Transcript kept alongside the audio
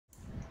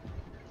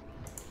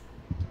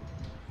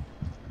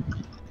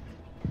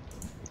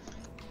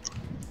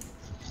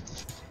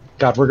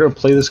God, we're gonna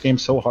play this game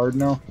so hard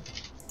now.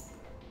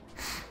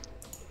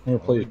 I'm gonna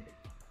play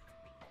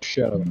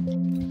shit out of it.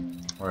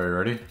 Are you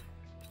ready?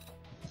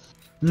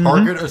 Mm-hmm.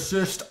 Target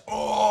assist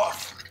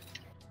off!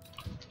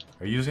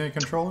 Are you using a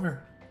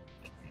controller?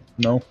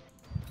 No.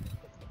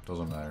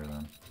 Doesn't matter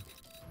then.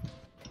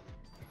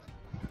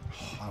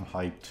 I'm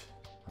hyped.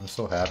 I'm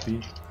so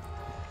happy.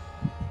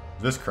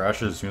 If this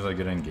crashes as soon as I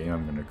get in game,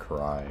 I'm gonna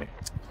cry.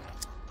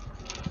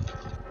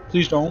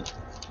 Please don't.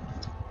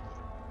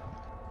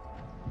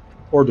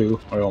 Or do.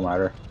 It don't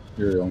matter.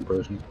 You're your own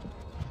person.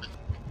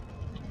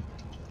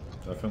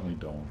 Definitely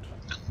don't.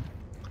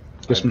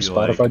 Get some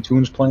Spotify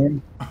tunes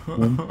playing.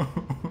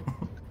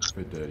 If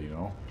it did, you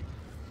know?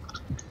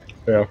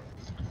 Yeah.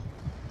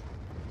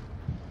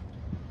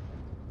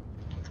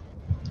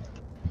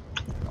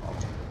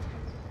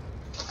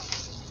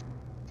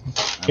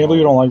 Can't believe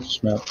you don't like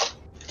this map.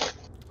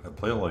 I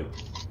played it like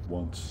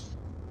once.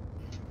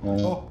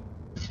 Oh.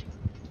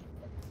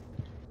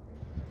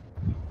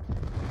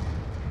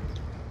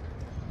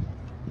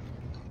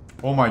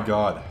 Oh my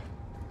god.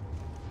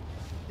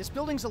 This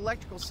building's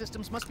electrical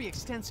systems must be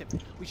extensive.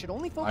 We should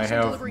only focus I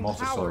on have delivering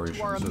multi power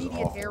to our acceleration. This is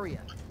immediate awful.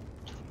 area.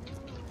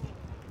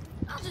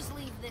 I'll just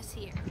leave this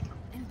here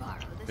and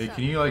borrow this. Hey,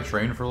 can you like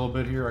train for a little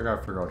bit here? I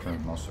gotta figure out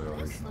training muscle This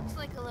acceleration. looks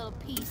like a little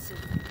piece of.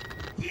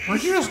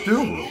 What'd you just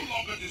do?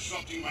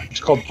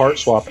 It's called part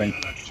swapping.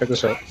 Check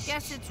this out.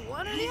 Guess it's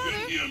one or the other.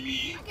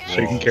 Okay.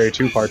 So you can carry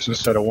 2 parts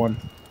instead of 1.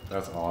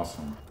 That's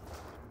awesome.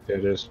 Yeah,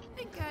 it is. I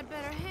think I'd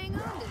better hang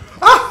on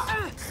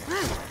to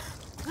this.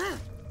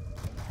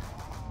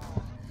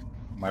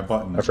 My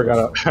button. I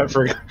forgot.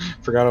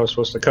 Forgot I was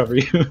supposed to cover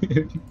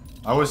you.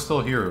 I was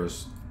still here. It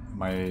was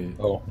my.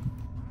 Oh.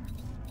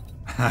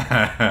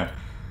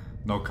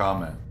 No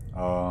comment.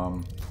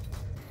 I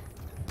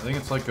think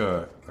it's like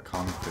a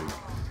config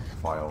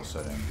file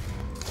setting.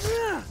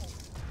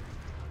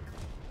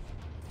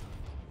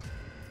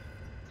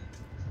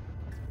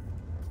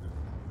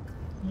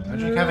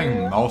 Imagine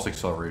having mouse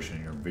acceleration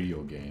in your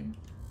video game.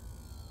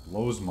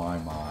 Blows my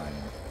mind.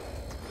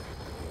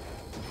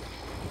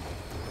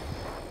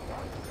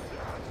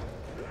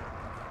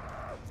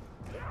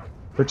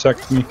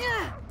 Protect me.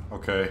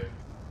 Okay.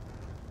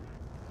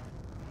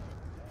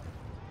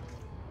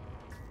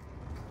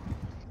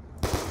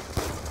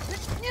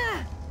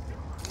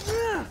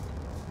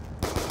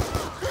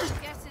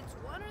 Guess it's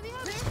one or the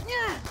other.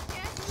 Yes.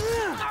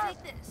 I'll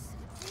take this.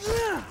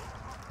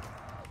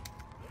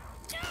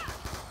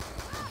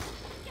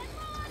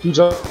 Dude's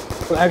up.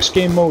 X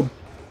game mode.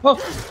 Oh,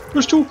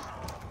 there's 2.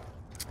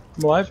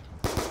 I'm alive.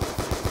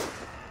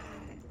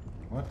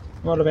 What?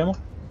 I'm out of ammo.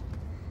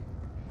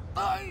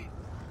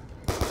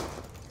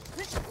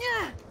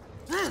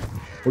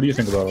 What do you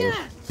think about all this?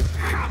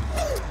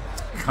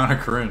 Kinda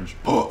cringe.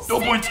 Oh, no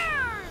points!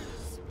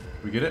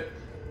 We get it?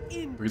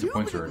 We get the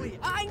points already.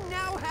 I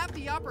now have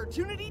the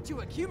opportunity to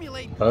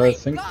accumulate I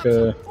think,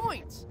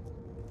 points.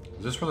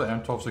 Is this where the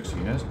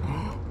M1216 is?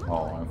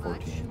 Oh, I'm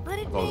 14. But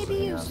it I thought may it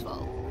be was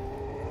useful.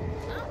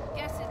 Well,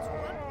 guess it's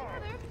one or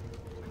the other.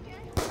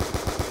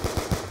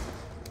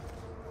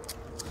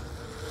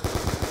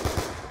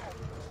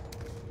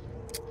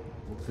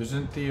 Okay.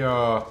 Isn't the,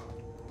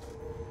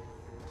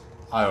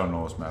 I don't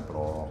know this map at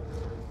all.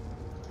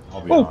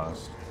 I'll be Oh.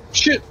 honest.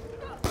 Shit!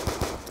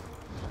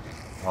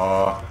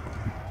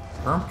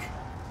 Kirk?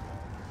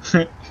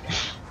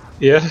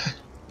 Yeah?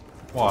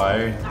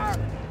 Why?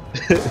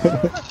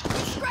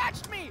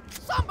 Scratched me!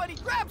 Somebody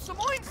grab some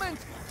ointment!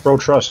 Bro,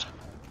 trust.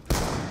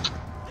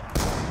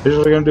 Here's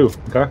what we're gonna do,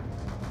 okay?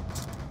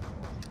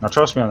 Now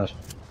trust me on this.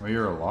 Well,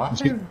 you're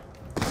alive?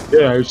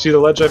 Yeah, you see the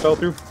ledge I fell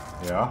through?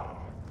 Yeah.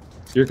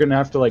 You're gonna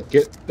have to like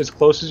get as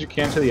close as you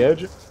can to the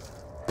edge,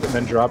 and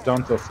then drop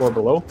down to the floor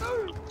below,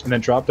 and then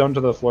drop down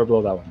to the floor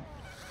below that one.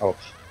 Oh.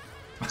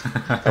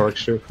 That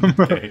works too.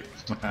 Okay.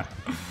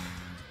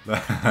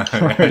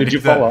 Did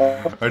you fall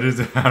off? I did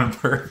it on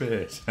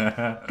purpose.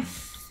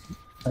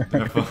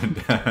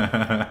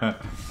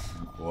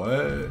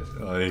 What?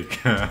 Like...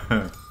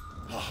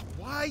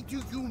 Why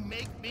do you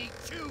make me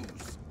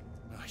choose?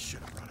 I should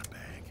have brought a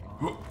bag.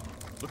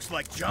 Looks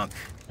like junk.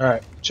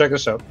 Alright, check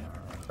this out.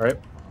 Alright?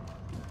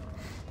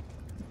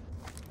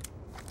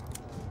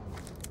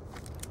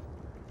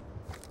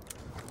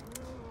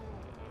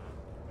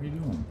 What are you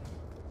doing?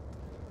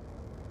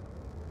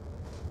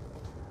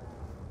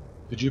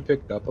 Did you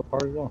pick up a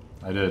part as well?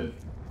 I did.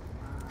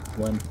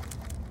 When?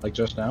 Like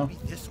just now?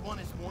 This one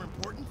is more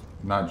important.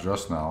 Not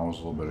just now, it was a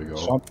little bit ago.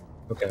 So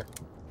okay.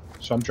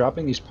 So I'm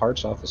dropping these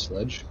parts off the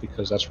sledge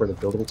because that's where the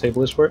buildable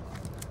table is for it.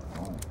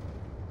 Oh.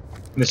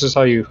 And this is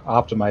how you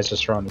optimize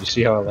this run. You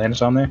see how it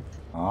lands on there?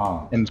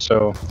 Ah. And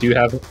so, do you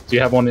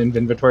have one in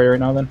inventory right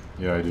now then?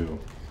 Yeah, I do.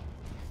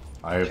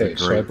 I have Okay, the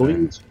so I great believe.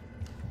 thing.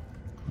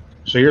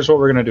 So here's what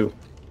we're gonna do.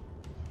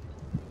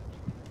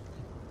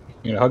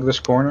 You're gonna hug this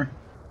corner.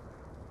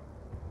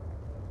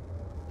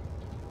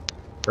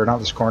 Or not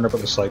this corner,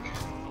 but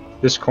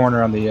this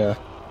corner on the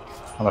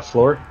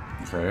floor.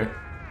 Okay.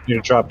 You're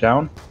gonna drop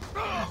down.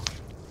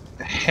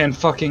 And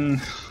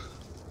fucking...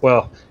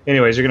 Well,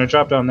 anyways, you're gonna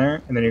drop down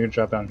there, and then you're gonna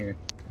drop down here.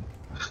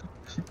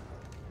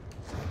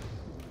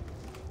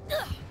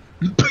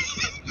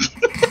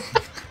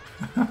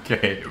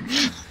 Okay.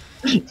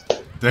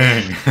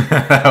 Dang.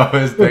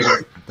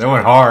 That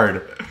went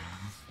hard.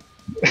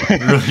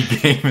 Really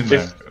gaming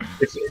there.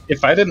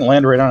 If I didn't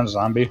land right on a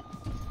zombie,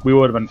 we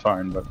would have been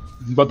fine.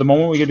 But the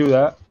moment we could do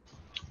that,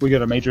 we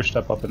get a major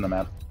step up in the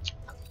map.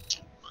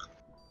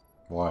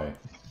 Why?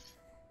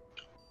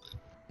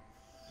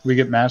 We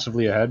get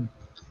massively ahead.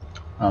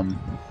 And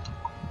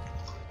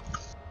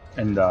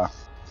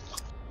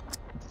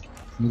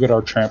we get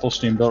our trample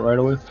steam built right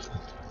away.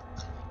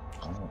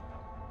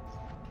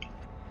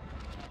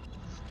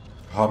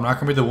 Oh, I'm not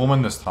gonna be the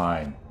woman this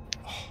time.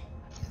 Oh,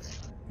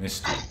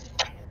 missed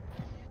it.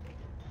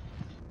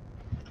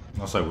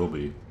 Unless I will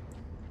be.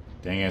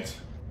 Dang it.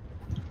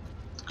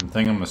 I'm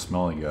thinking I'm a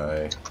smelly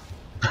guy.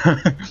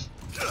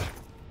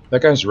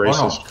 That guy's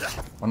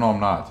racist. Oh no. Oh no, I'm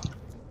not.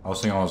 I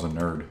was thinking I was a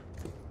nerd.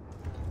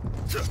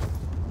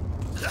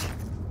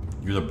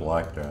 You're the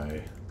black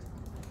guy.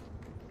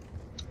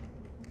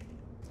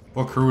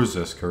 What crew is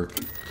this, Kirk?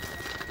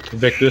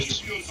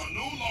 Victus.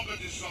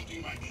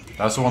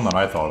 That's the one that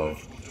I thought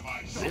of.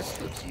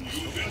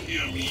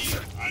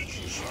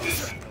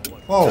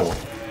 Whoa!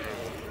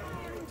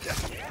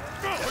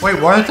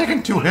 Wait, why are they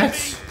taking 2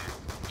 hits?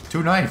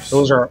 2 knives.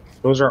 Those are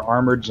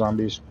armored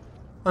zombies.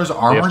 There's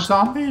armored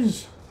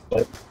zombies?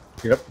 Yep.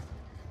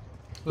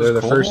 They're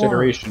the first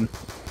iteration.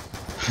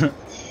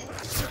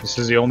 This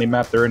is the only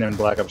map they're in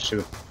Black Ops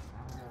 2.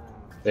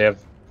 They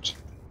have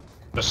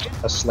just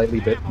a slightly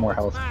bit more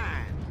health.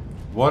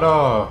 What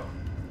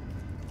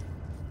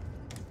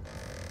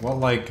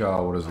like,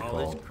 what is it called?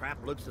 All this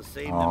crap looks the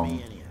same to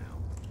me anyhow.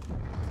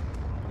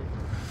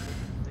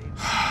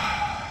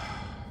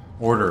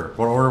 Order.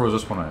 What order was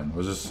this one in?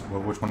 Was this,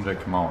 which one did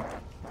it come out?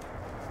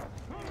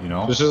 Do you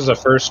know? This is the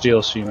first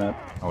DLC map.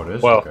 Oh, it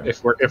is? Well, okay.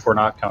 if we're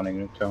not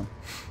counting it, count.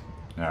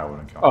 Yeah, I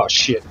wouldn't count. Oh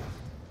shit.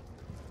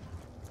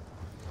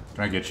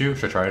 Can I get you?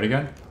 Should I try it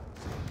again?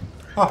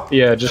 Oh.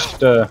 Yeah,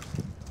 just you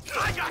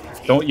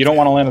don't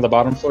want to land on the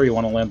bottom floor, you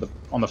want to land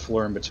on the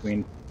floor in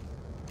between.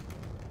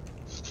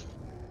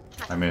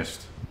 I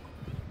missed.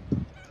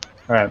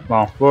 Alright,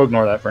 well, we'll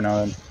ignore that for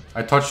now then.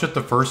 I touched it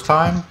the first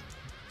time,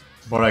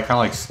 but I kind of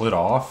like slid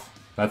off.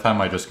 That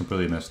time I just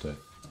completely missed it.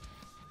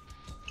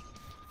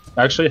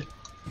 Actually,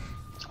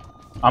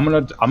 I'm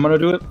gonna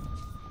do it.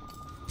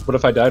 But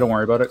if I die, don't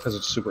worry about it because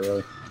it's super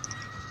early.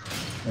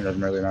 It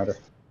doesn't really matter.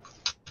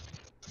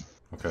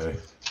 Okay.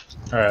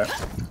 All right.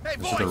 Hey,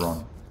 This is the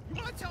run. You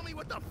wanna tell me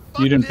what the fuck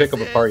You didn't pick this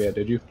up a is? part yet,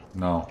 did you?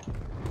 No.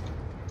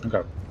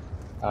 Okay.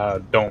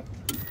 Don't.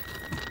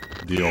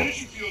 Deal.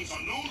 Fields are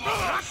no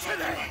longer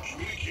supplied by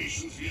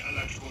communications via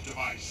electrical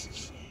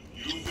devices.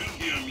 You will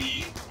hear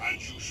me,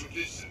 and you should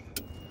listen.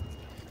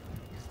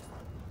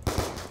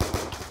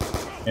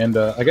 And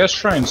I guess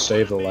try and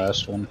save the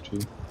last one too.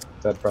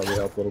 That'd probably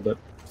help a little bit.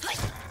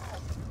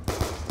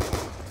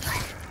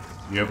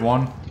 You have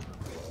one?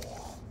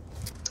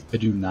 I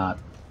do not.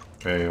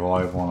 Okay, well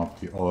I have one up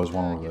here. Oh, there's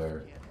one over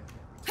there.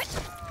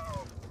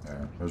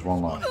 There, there's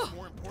one left.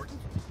 More important?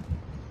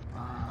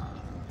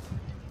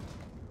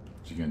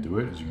 Is he gonna do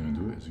it? Is he gonna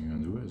do it? Is he gonna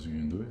do it? Is he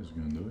gonna do it? Is he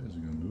gonna do it? Is he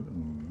gonna do it?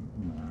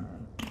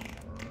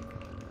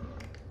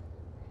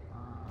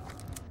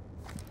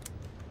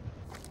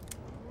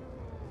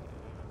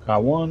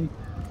 Got one.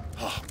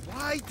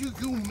 Why do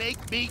you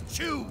make me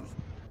choose?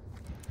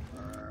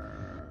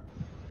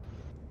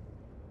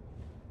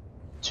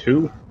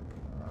 2.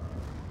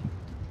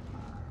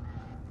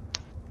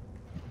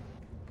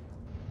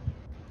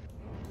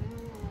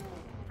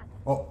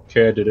 Oh,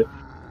 Okay, I did it.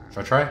 should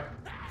I try?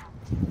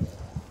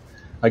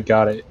 I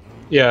got it.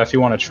 Yeah, if you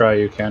want to try,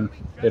 you can.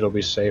 It'll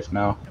be safe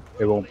now.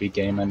 It won't be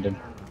game ending.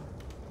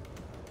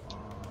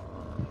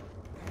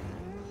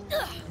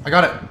 I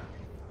got it!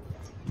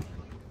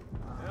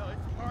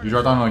 You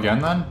drop down again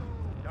then?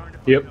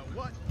 Yep.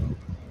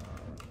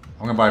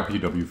 I'm gonna buy a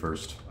PW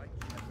first.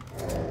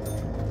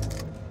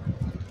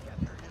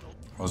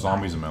 Oh,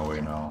 zombies in my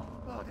way now.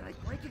 Oh, did I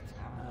break it?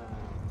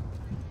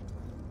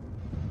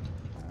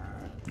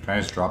 Can I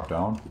just drop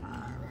down?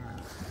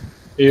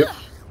 Yep.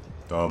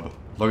 Dub.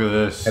 Look at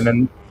this. And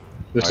then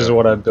this is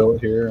what I built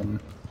here,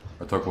 and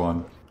I took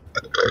one.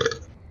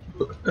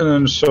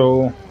 then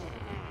so.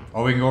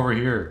 Oh, we can go over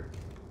here.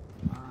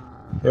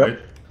 Yep. Right?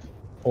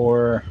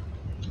 Or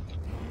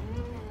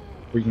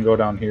we can go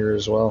down here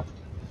as well.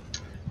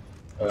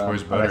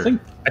 Where's But better?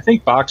 I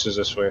think box is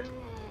this way.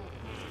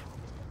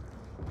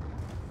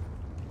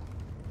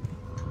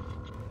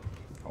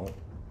 Oh.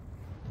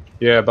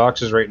 Yeah,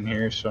 box is right in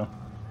here. So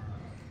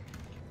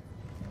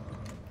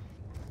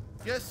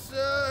Guess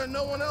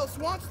no one else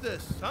wants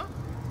this, huh?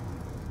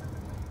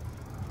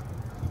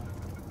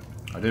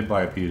 I did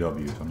buy a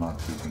PW, so I'm not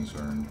too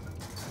concerned.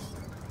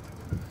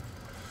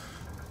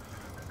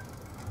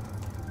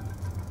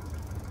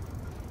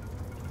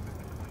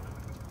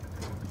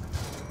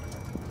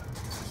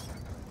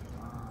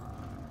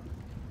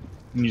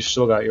 and you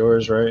still got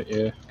yours, right?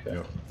 Yeah. Okay.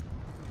 Yep.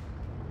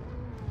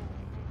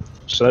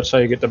 So that's how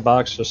you get the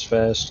box this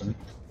fast. And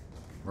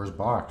Where's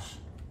box?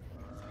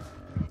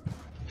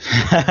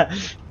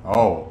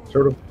 Oh.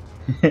 sort of.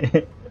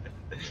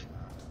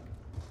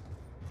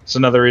 It's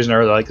another reason I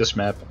really like this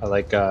map. I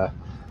like the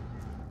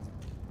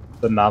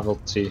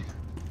novelty.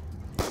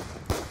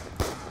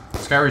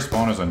 This guy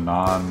respawned as a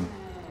non-armored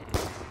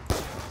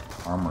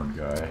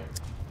guy.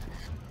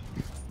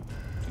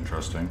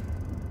 Interesting.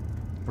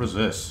 What is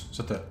this? Is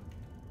that the...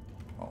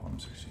 Oh, I'm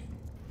 16.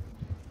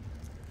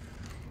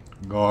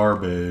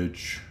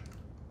 Garbage.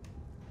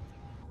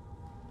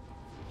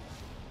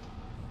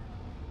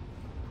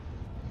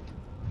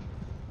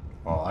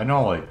 Well, I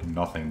know, like,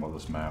 nothing about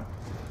this map.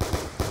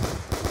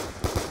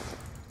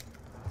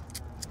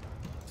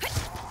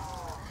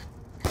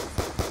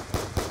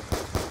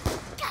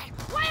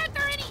 Why aren't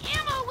there any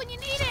ammo when you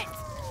need it?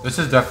 This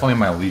is definitely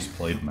my least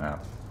played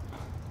map.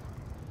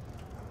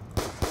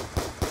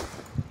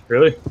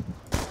 Really?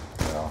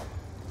 Yeah.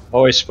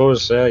 Oh, I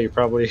suppose, yeah, you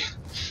probably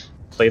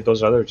played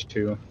those other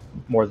two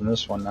more than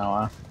this one now,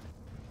 huh?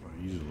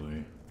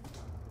 Easily.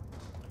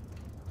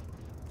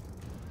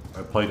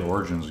 I played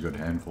Origins a good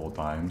handful of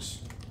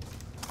times.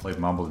 Played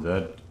Mob of the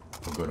Dead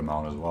a good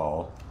amount as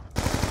well.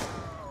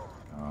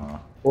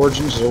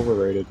 Origins is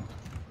overrated.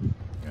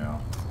 Yeah.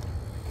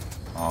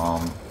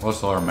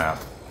 What's the other map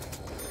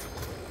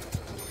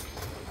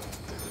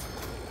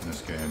in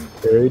this game?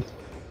 Buried?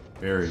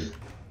 Buried.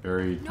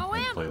 Buried. No I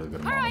ammo. played a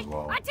good All amount right, as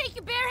well. I take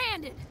you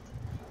barehanded.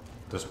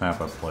 This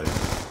map I played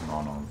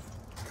none of.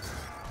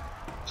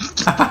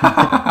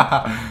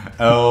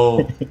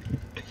 L.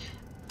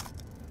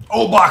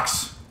 Oh,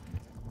 box!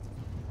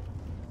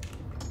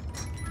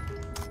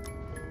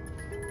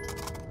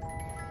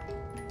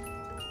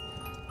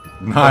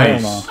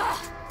 Nice.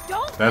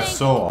 Don't That's think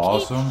so you keep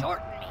awesome.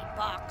 shorting me,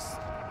 Box.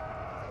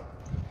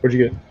 What'd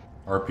you get?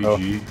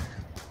 RPG.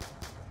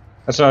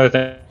 That's another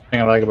thing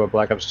I like about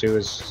Black Ops 2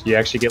 is you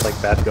actually get like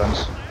bad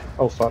guns.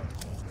 Oh fuck.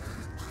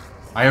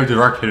 I have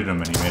direct hit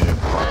him and he made it.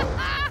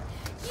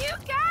 You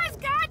guys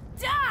got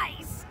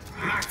dice.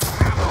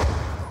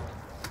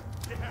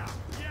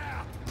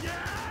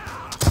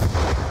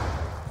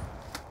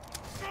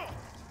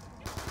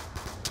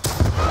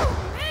 Oh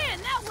man,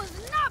 that was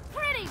not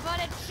pretty, but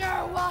it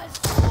sure was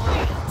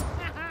sweet.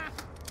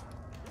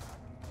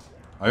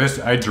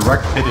 I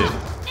direct hitted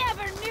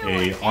Never knew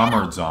a it.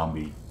 armored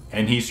zombie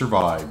and he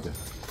survived.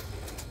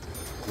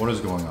 What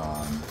is going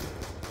on?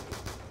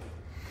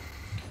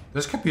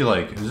 This could be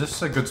like, is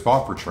this a good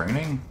spot for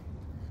training?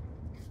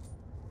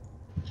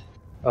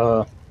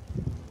 I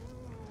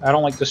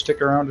don't like to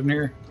stick around in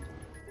here,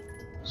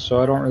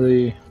 so I don't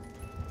really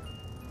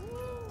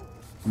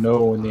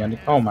know in the end.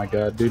 Oh my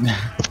god, dude.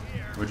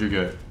 What'd you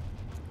get?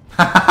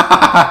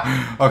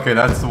 Okay,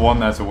 that's the one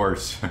that's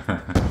worse.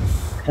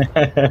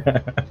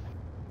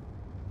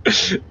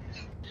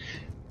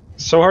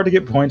 So hard to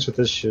get points with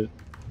this shit.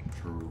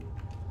 True.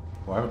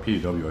 Well, I have a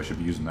PW. I should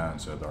be using that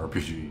instead of the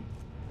RPG.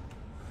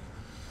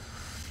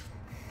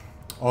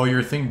 Oh,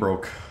 your thing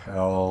broke.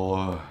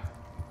 L.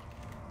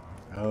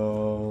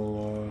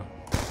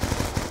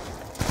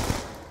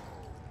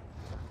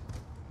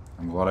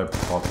 I'm glad I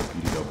bought the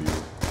PW.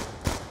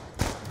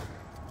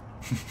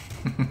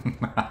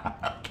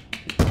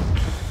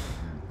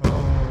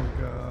 Oh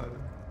god.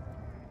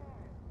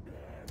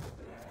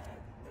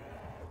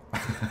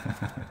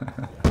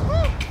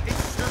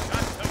 It's sure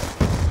got toasty.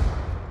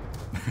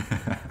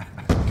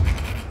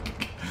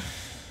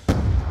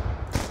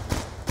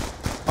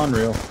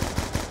 Unreal.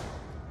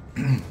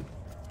 Did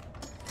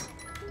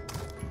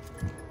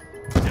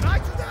I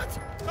do that?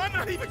 I'm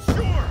not even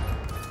sure.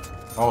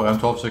 Oh,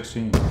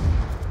 M1216.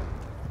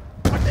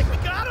 I think we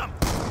got him.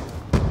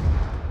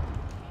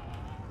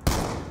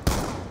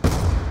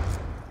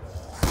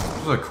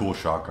 This is a cool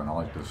shotgun. I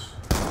like this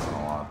a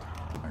lot,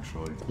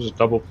 actually. There's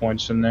double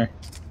points in there.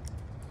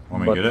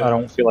 Want me But to get it? I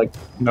don't feel like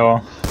no.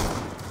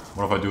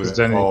 What if I do Is it?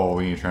 there any- Oh,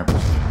 we need a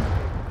trampoline.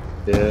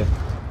 Yeah.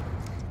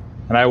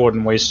 And I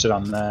wouldn't waste it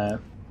on that.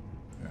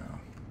 Yeah.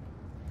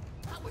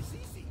 That was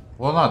easy.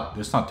 Well,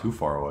 it's not too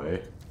far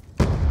away.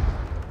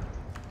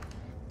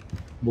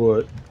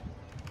 What?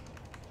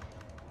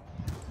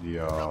 The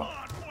Come on,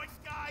 boy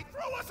Sky,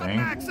 throw us Thing? a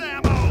max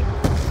ammo.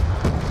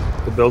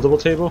 The buildable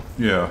table?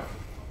 Yeah.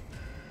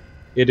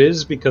 It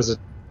is because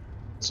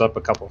it's up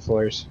a couple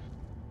floors.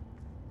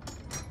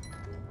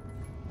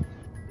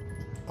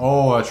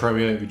 Oh, that's right.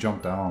 We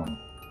jumped down.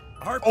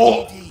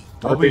 RPG.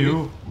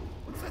 W.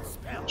 What's that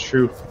spell?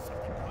 True. Something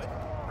good?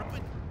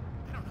 Brooklyn?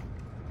 I don't know.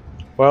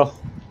 Well,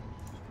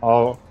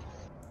 I'll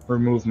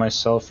remove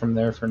myself from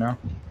there for now.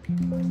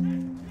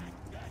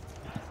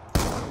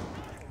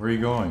 Where are you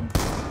going?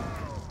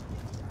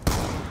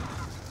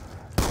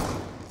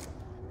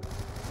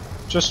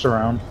 Just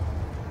around.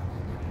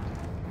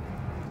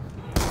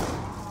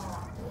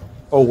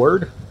 Oh,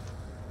 word?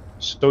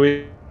 So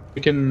we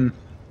can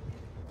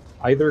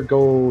either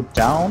go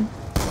down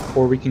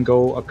or we can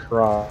go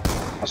across.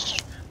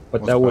 But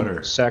What's that would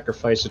better?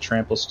 sacrifice a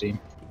trample steam.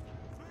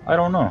 I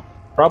don't know.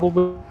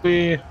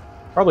 Probably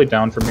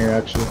down from here,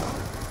 actually.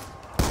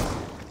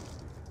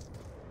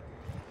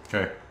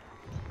 Okay.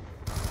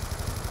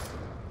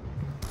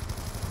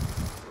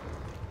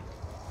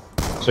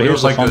 So here's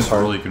Videos the like fun this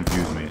part. really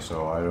confuse me,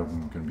 so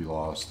I'm gonna be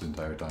lost the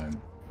entire time.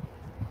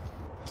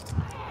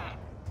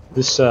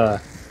 This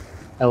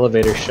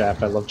elevator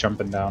shaft, I love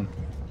jumping down.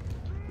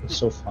 It's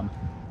so fun.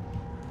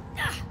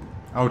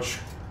 Ouch.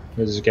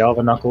 There's a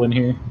Galva Knuckle in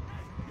here.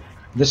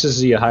 This is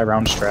the high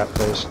round strap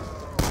place.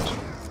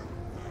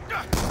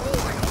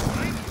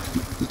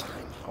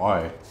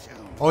 Why?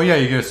 Oh yeah,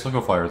 you get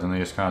slickle fires and they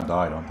just kind of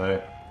die, don't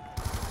they?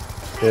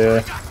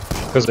 Yeah,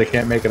 because they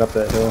can't make it up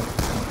that hill.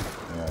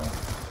 Yeah.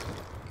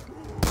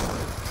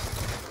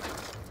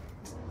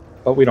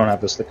 But we don't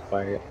have this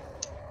liquefier yet.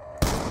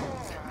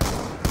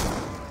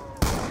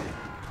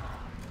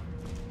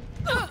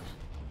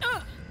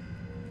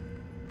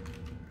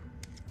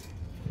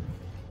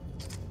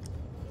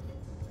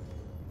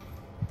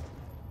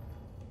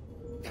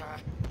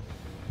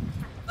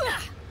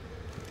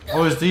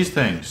 Oh, it's these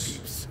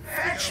things.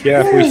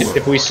 Yeah,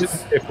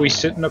 if we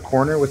sit in a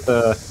corner with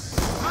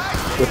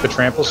the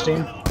trample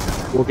steam,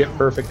 we'll get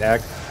perfect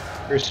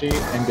accuracy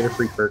and get a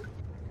free perk.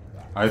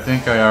 I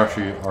think I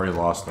actually already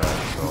lost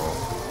that,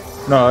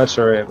 so... No, that's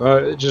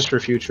alright. Just for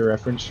future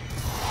reference.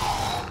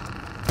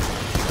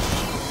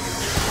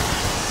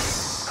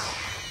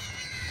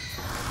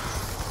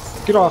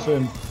 Get off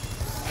him!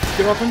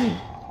 Get off of me!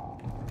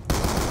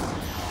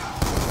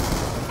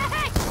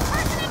 Hey,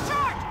 person in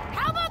charge!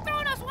 How about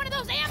throwing us one of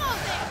those ammo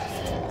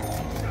things?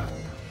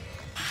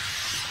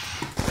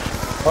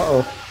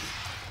 Uh-oh.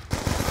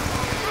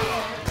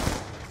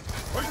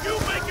 Are you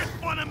making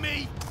fun of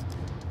me?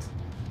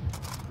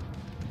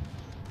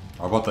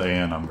 How about the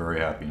AN? I'm very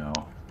happy now.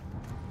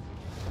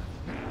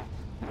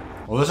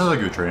 Well, this is a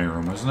good training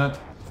room, isn't it? I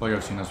feel like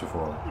I've seen this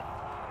before.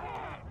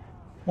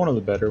 One of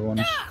the better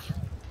ones.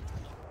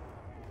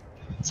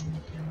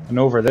 And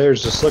over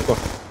there's the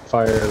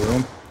liquefier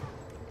room.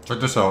 Check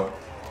this out. Look,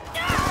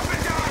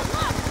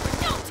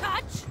 don't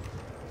touch!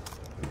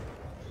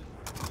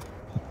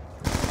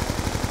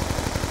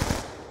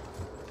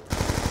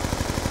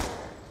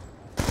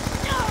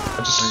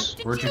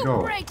 Where'd you Did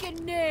go? break a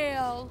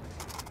nail?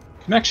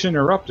 Connection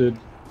erupted.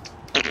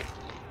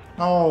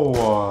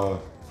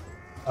 Oh,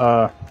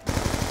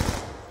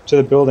 To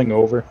the building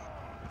over.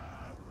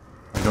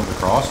 you jumped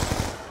across?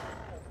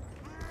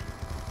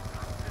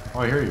 Oh,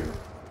 I hear you.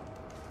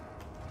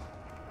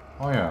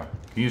 Oh yeah.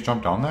 Can you just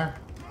jump down there?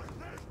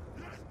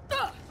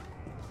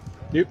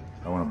 Yep.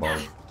 I want a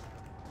bug.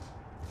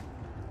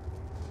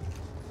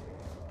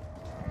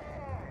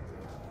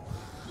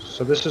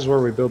 So this is where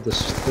we build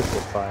this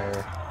liquefier.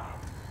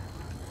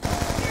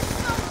 You're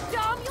so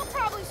dumb, you'll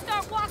probably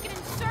start walking in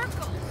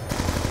circles.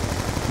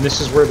 And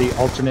this is where the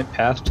alternate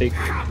path takes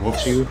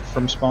Whoops. you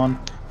from spawn.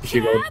 If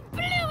you I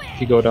blew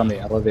it! go down the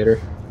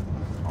elevator.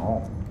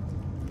 Oh.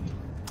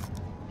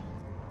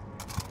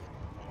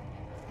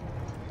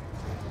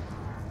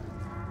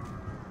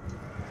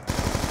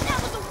 That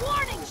was a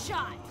warning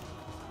shot!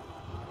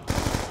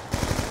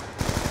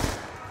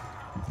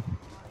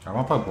 I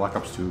want to play Black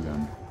Ops 2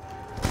 again.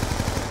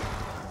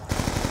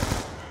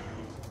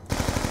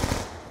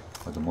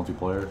 Like the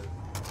multiplayer.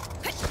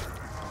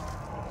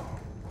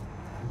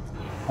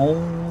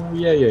 Oh,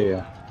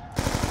 yeah.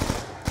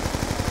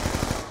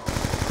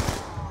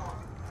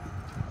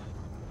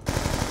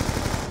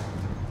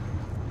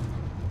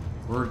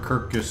 Where'd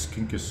Kirk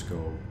Giencke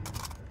go?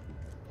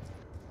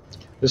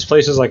 This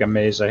place is like a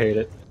maze, I hate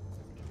it.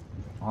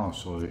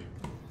 Honestly.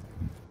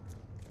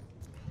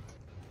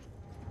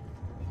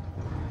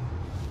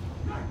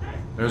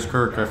 There's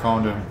Kirk, I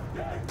found him.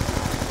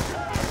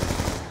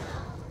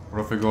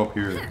 What if we go up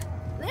here?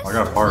 This I got a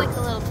looks part. like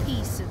a little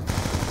piece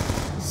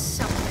of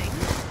something.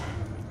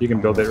 You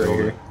can build it right Build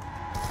it. here.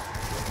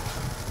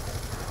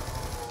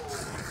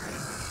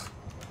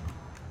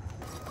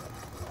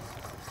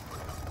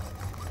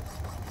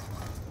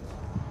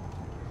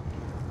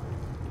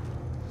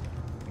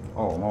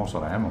 Oh, I'm almost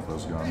out of ammo for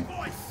this gun.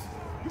 Boys,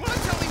 you wanna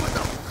tell me what the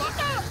fuck?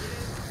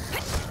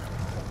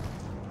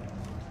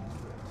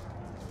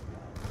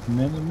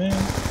 Many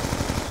men.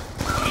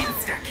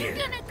 You're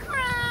gonna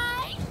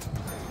cry?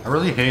 I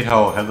really hate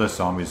how headless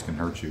zombies can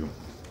hurt you.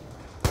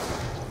 It's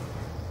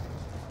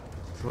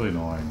really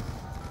annoying.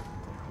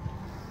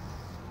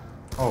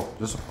 Oh, is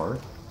this a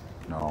part?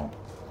 No.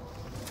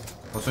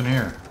 What's in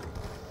here?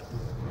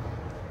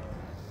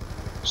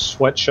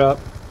 Sweatshop.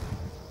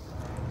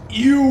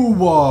 Ew!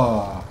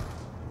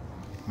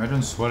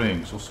 Imagine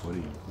sweating, so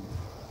sweaty.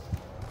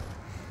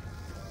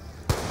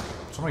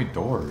 So many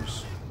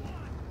doors.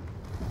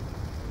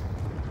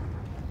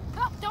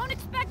 Oh, don't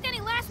expect any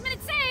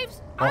last-minute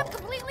saves. Oh. I'm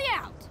completely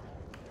out.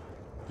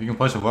 You can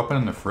place a weapon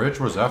in the fridge?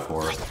 What's that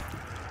for? Is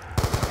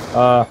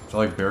Uh, that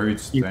like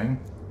Buried's You- thing?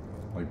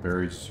 Like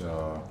Buried's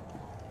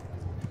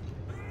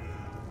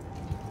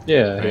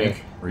yeah.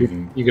 bank? Where you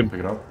can pick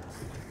it up?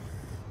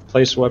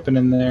 Place a weapon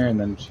in there and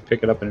then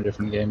pick it up in a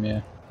different game,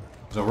 yeah.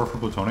 Does that work for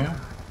plutonium?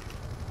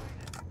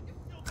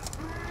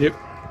 Yep.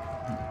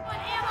 What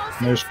ammo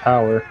And there's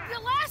power. the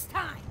last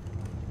time?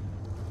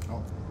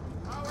 Oh.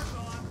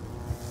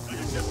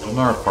 Isn't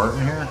there a part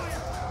in here?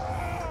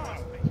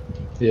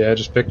 Yeah, I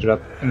just picked it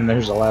up, and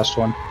there's the last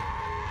one.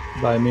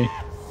 By me.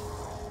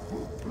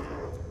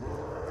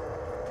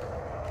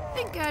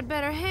 Think I'd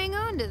better hang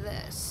on to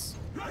this.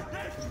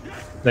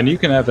 Then you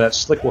can have that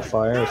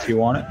sliquifier if you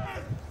want it.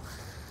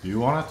 Do you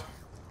want it?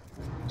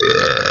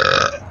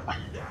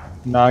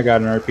 No, I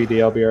got an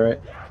RPD. I'll be alright.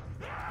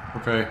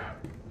 Okay.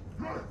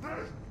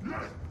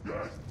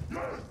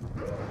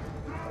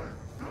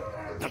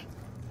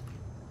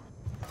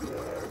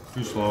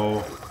 Too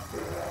slow.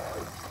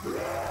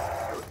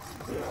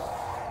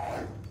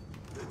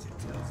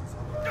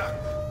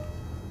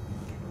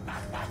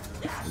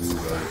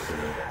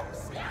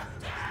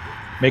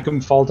 Make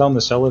him fall down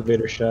this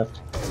elevator shaft.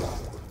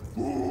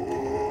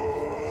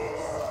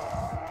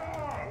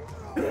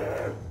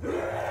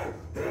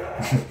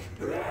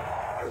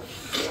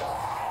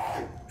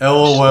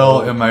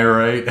 LOL, am I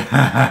right?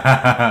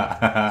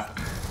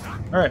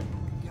 Alright.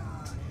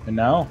 And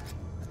now,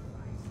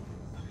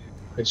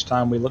 it's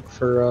time we look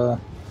for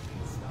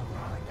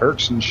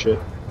perks and shit.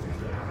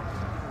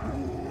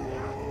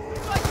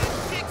 Like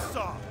a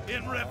jigsaw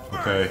in reverse.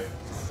 Okay.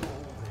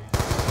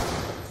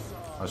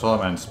 I saw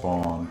that man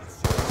spawn.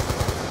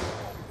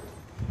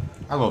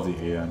 I love the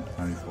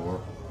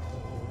AN-94.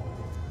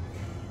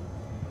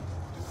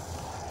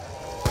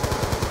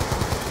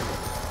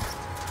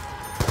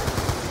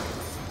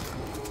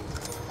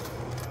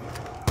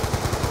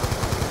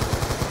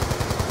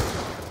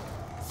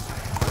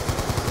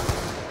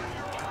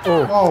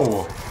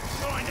 Oh,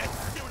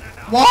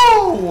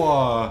 Whoa!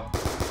 Whoa!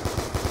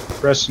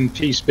 rest in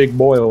peace, Big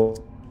Boyle.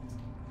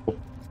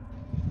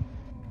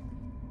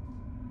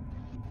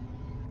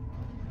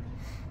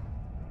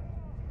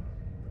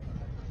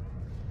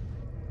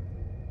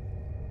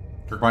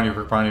 Kirk behind you,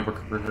 Kirk behind you,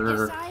 Kirk.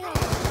 Yes, I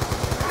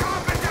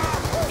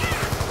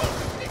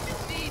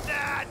Need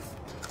that.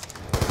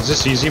 Is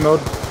this easy mode?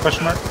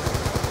 Question mark?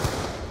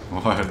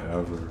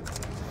 Whatever.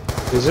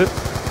 Is it?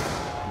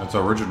 That's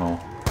original.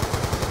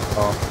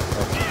 Oh,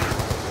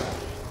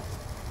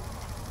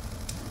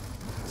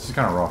 This is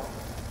kind of rough.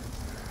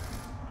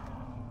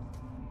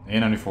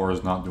 A94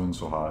 is not doing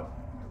so hot.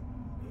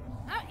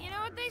 You know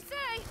what they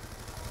say.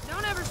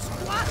 Don't ever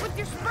squat with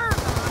your spurs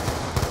on.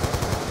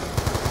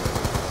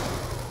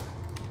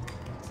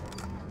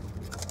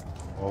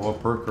 Well,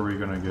 what perk are we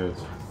gonna get?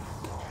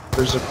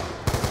 there's a.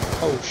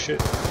 Oh shit.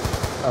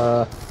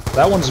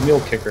 That one's meal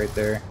kick right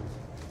there.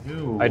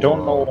 Ew. I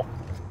don't know.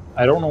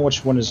 I don't know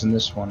which one is in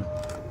this one,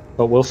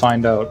 but we'll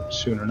find out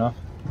soon enough.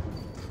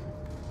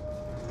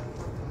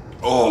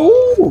 Oh!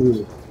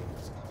 Ooh!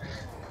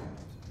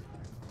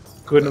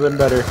 Couldn't have been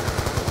better.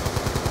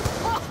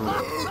 Oh,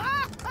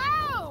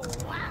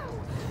 wow.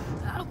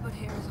 That'll put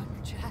hairs on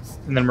your chest.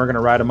 And then we're gonna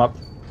ride him up.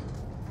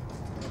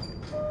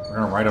 We're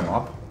gonna write him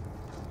up?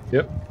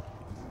 Yep.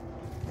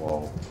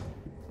 Whoa.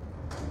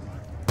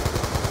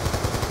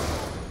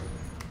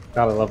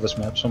 God, I love this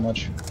map so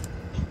much.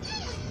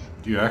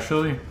 Do you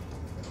actually?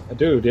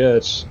 Dude, yeah,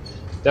 it's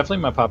definitely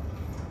my top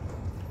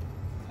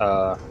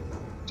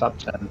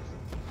 10.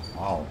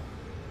 Wow.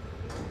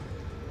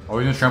 Oh,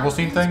 you doing the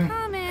trampoline thing?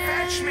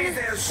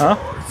 Huh?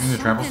 You doing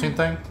the trampoline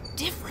thing?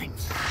 Different.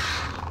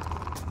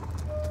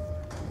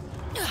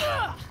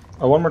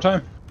 Oh, one more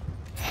time.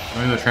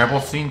 You doing the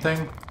trampoline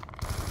thing?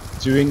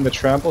 Doing the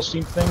trample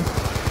steam thing.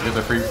 Get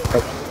the free.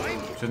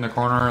 Sit in the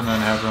corner and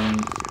then have them.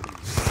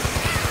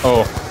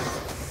 Oh,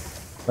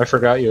 I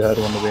forgot you had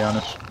one, to be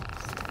honest.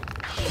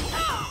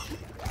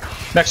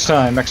 Next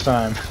time, next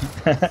time.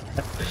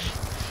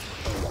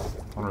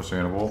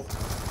 Understandable.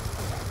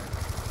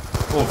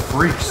 Little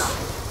freaks.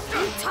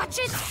 Don't touch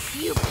it,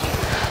 you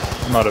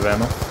I'm out of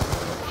ammo.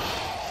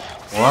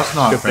 Well, that's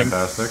not Good thing.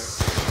 fantastic.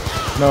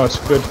 No, it's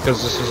good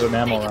because this is an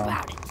ammo think round.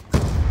 about it.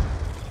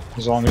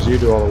 As long as you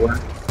do all the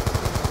work.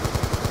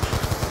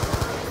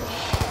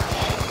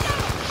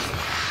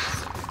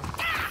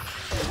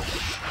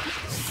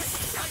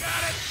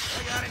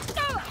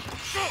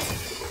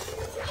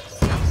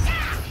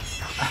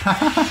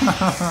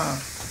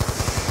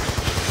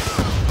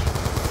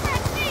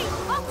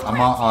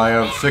 I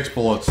have 6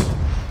 bullets. I'm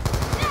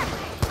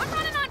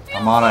running on fumes.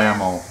 I'm out of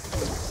ammo.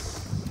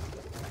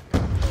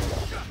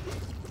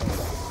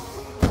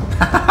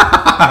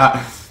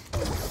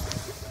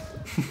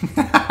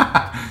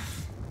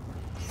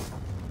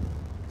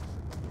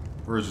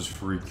 Where is this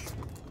freak?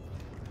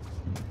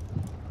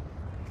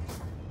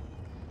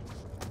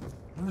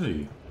 Where is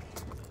he?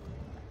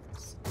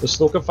 The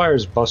Slokafire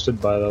is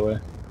busted, by the way.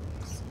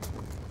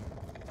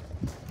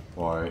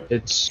 Why?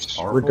 It's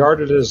Powerful?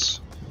 regarded as,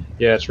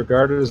 yeah, it's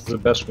regarded as the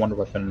best wonder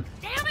weapon.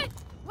 Damn it!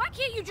 Why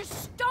can't you just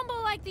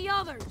stumble like the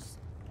others?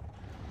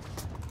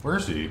 Where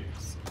is he?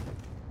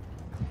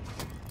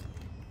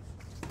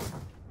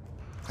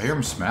 I hear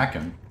him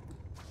smacking.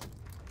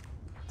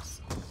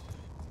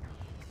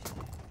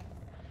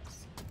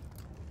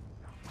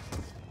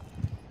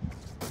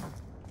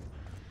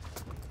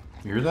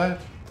 You hear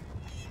that?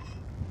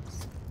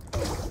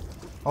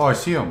 Oh, I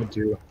see I him.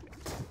 do.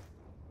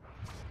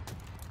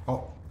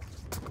 Oh.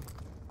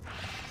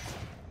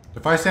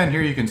 If I stand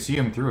here, you can see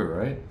him through it,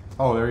 right?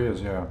 Oh, there he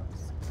is, yeah.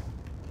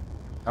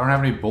 I don't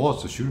have any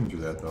bullets to shoot him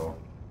through that, though.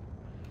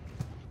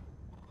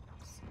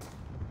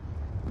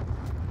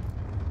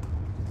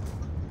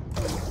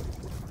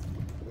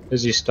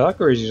 Is he stuck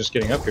or is he just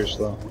getting up here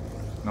slow?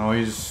 No,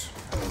 he's...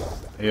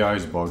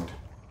 AI's bugged.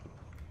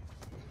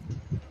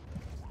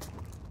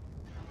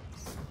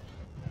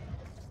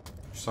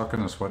 Stuck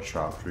in the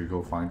sweatshop. Should we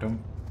go find him?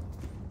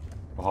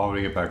 Well, how do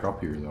we get back up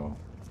here, though?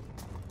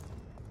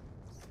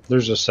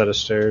 There's a set of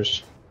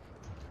stairs.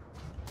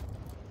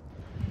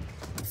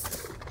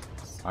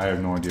 I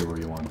have no idea where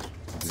he went.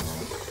 I'll be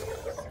honest.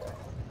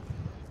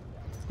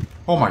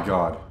 Oh my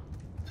god.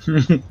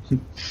 Did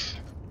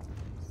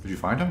you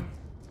find him?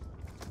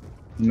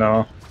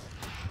 No.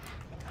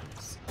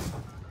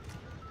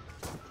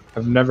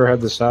 I've never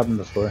had this happen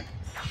before.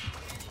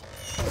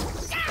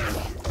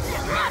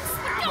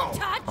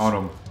 Found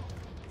him.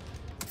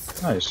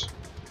 Nice.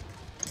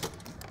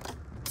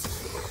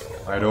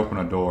 I had to open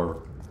a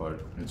door, but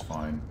it's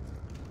fine.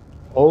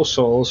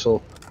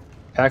 Also,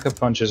 pack of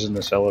punches in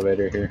this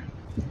elevator here.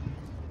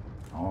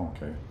 Oh,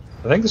 okay.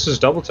 I think this is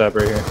double tap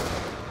right here.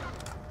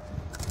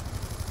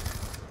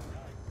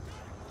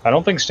 I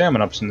don't think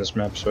stamina up's in this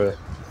map, so...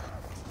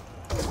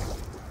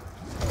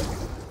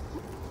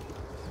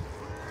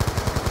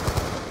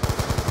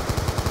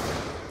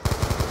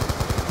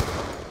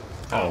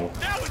 Oh.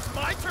 Now it's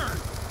my turn.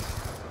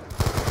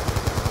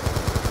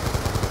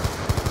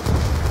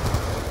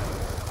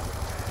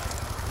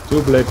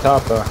 Double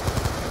tapa.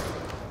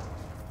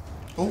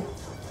 Oh.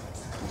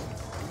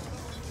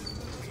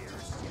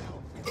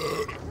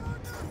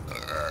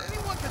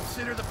 Anyone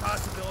consider the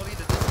possibility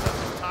that this stuff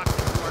is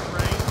toxic to our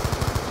brains?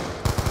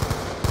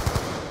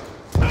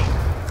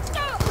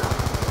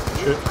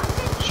 Shit.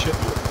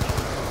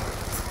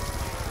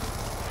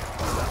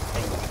 I'll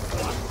take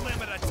one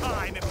limb at a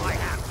time if I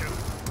have to.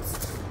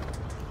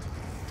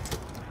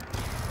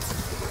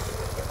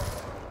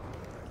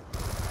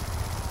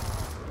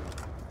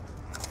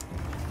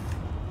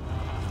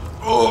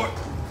 Oh.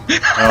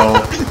 Oh.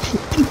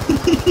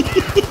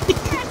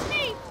 That's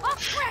me! I'll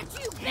scratch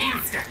you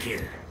back!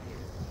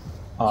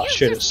 Oh You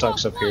shit, it just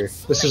sucks want up here.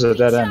 one This is a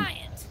dead end.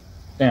 giant.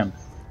 Damn.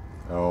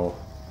 Oh.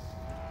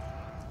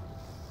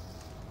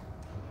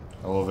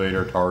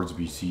 Elevator towards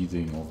be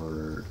seething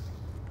over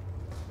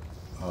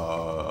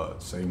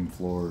same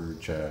floor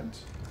Chad.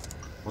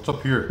 What's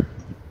up here?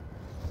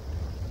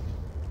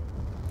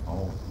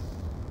 Oh.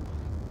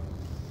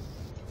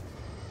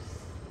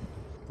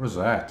 What is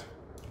that?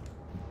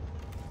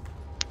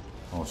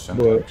 Oh,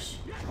 Syntax.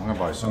 I'm gonna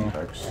buy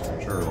Syntax.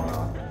 Sure, why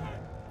not?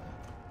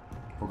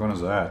 What gun is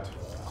that?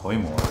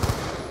 Claymore.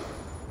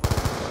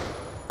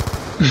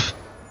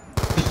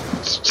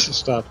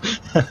 Stop.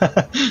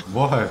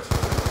 What?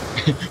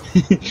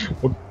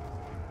 What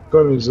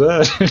gun is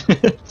that?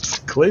 It's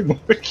Claymore.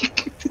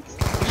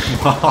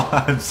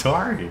 I'm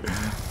sorry.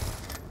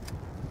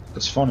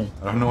 It's funny.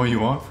 I don't know what you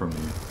want from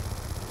me.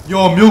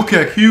 Yo, Milk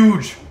Cake,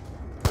 huge!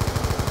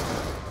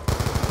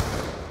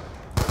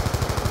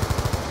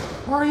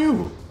 Where are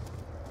you?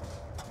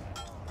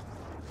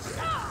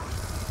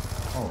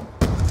 Oh.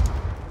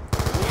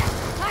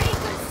 I ain't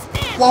gonna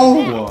stand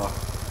Whoa! that.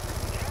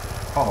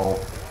 Uh-oh.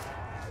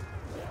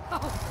 Oh,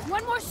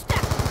 one more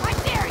step. I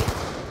dare you.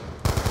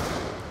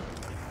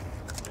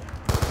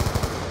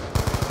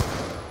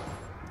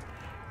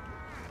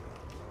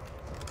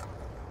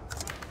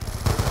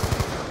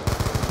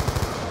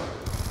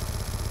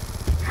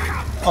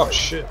 Oh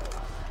shit.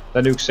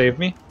 That nuke saved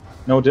me?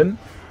 No, it didn't?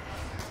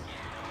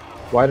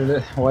 Why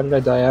did I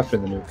die after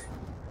the nuke?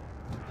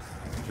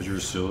 Because you're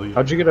silly.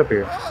 How'd you get up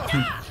here?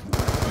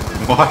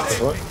 What?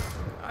 What?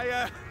 I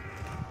had it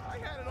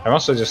I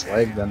must have just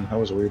lagged then. That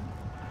was weird.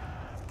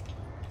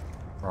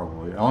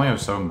 Probably. I only have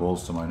 7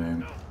 bullets to my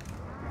name.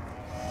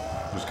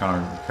 Just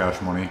kind of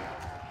cash money.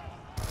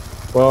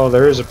 Well,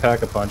 there is a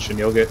pack a punch and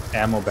you'll get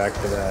ammo back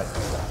for that.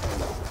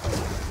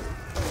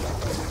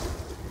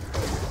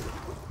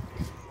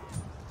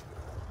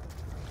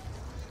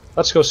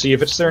 Let's go see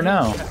if it's there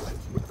now.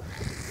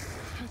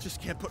 I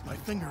just can't put my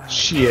finger on it.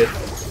 Shit.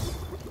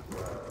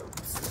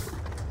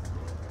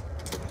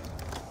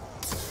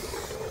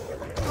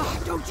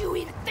 Oh, don't you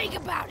even think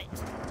about it.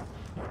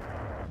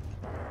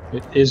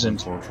 It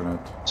isn't, Unfortunate.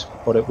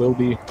 but it will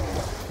be.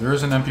 There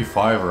is an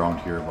MP5 around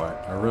here,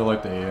 but I really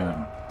like the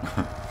AM.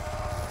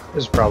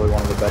 This is probably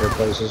one of the better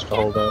places to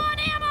hold up. On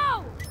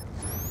ammo!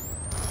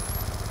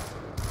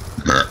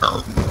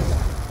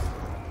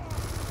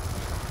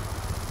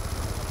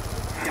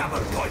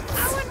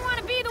 I wouldn't want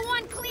to be the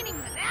one cleaning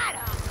that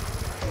up.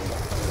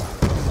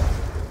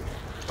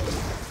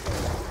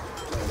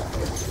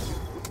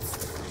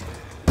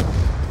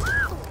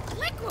 Woo!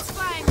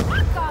 Liquefying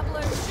rock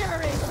gobbler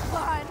sure is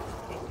fun.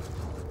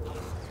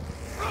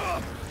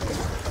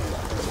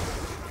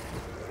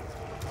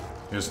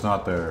 It's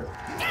not there.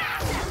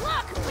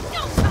 Look, but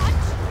don't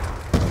touch.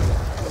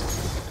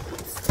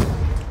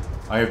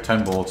 I have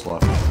 10 bullets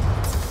left.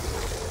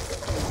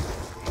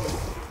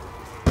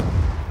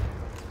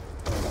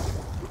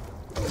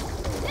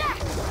 Yeah,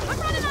 I'm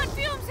running on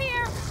fumes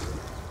here.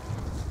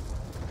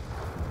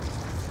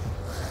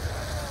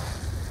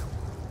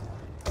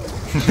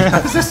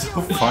 This is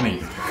so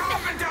funny.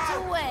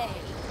 Away.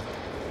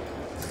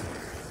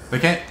 They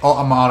can't. Oh,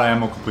 I'm out of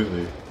ammo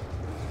completely.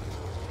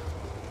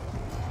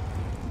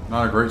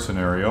 Not a great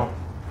scenario.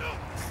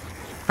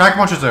 Pack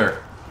punch is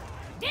there.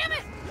 Damn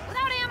it!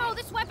 Without ammo,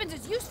 this weapon's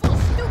as useful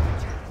as stupid.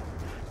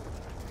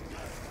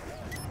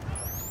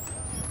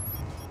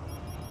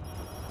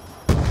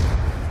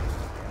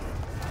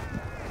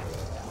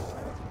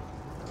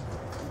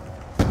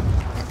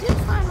 I did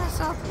find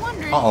myself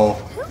wondering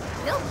who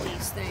built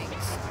these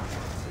things.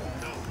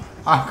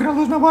 I'm gonna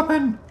lose my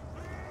weapon.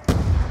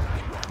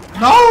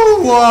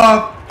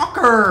 No,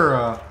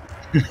 fucker.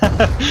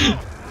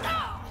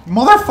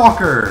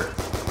 Motherfucker.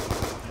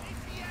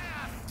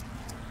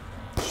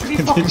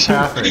 Shitty fucking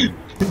tapping.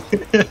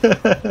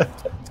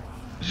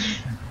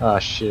 Ah,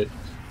 shit.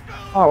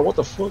 Oh, what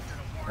the fuck?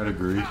 I'd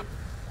agree.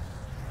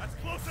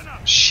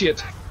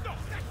 Shit.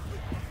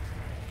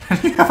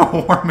 You have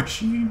a war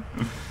machine?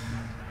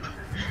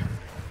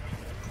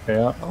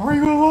 Yeah. Are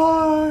you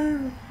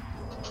alive?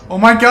 Oh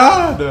my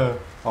god!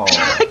 Oh.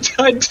 I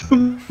died to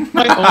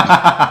my own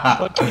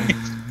fucking...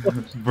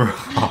 Bro.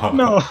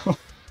 No.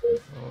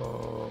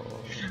 Oh.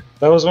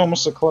 That was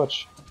almost a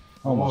clutch.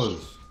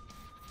 Almost.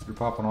 You're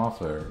popping off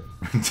there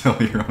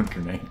until your own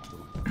grenade.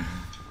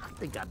 I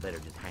think I better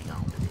just hang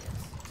on to this.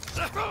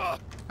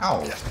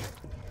 Ow.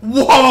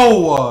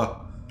 Whoa!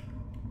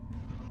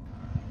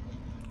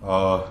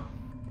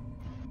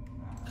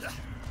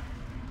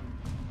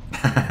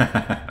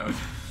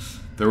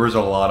 There was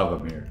a lot of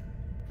them here.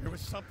 There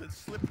was something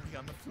slippery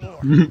on the floor.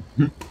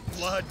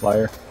 Blood.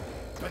 Liar.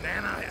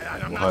 Banana.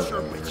 I'm not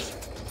sure which.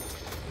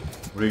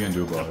 What are you gonna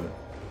do about it?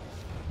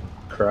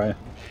 Cry.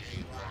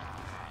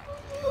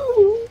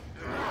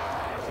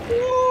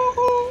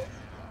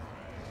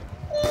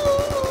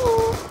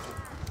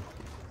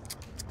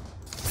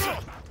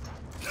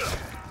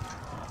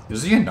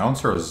 Is the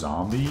announcer a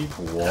zombie?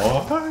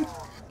 What?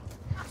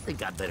 I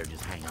think I better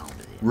just hang on to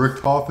this.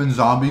 Rick Toffin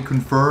zombie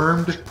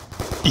confirmed?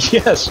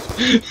 Yes!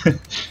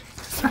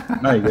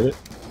 Now you get it.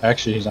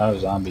 Actually, he's not a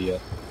zombie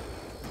yet.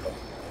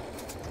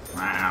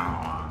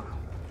 Wow.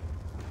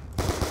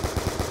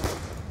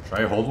 Should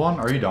I hold one?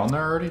 Are you down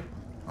there already?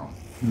 Oh.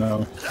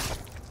 No.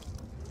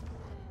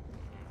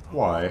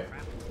 Why?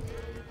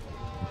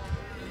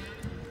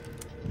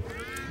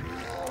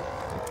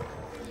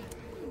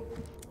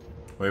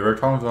 Wait,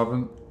 Rick Toffin's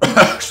weapon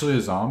actually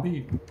a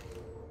zombie?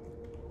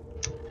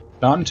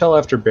 Not until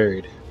after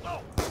buried.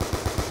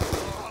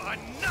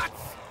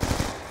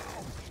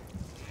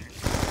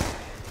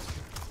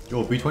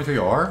 Yo,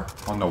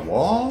 B-23R? On the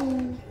wall?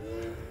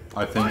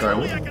 I think I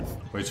will.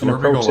 Wait, so And a where did we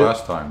pro go tip.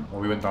 last time? Oh,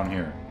 we went down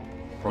here.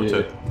 Pro Yeah.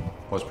 tip.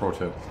 What's pro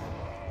tip?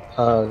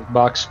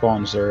 Box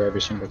spawns there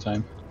every single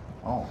time.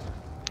 Oh.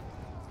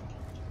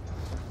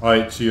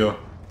 Alright, see ya.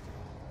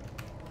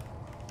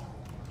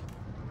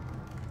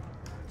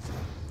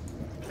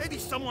 Maybe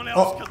someone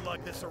else could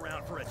lug this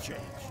around for a change.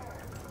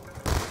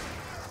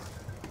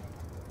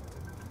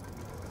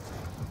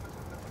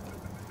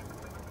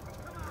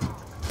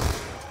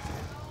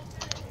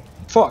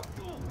 Fuck!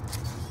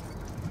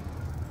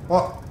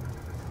 What?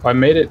 I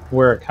made it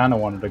where I kind of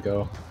wanted to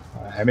go.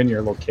 I'm in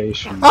your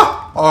location.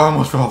 Ah! Oh, I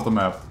almost fell off the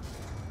map.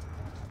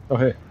 Oh,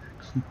 hey.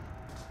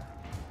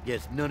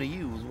 Guess none of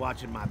you was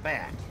watching my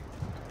back.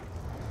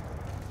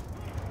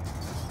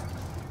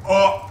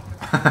 Oh!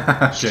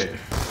 Okay.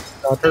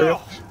 Hurry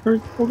up. Hurry.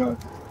 Oh, God.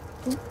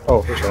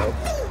 Oh, there's help.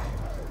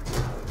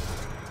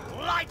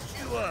 Light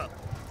you up.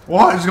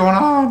 What is going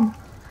on?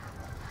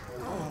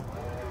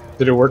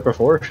 Did it work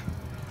before?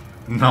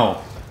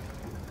 No.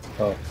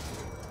 Oh.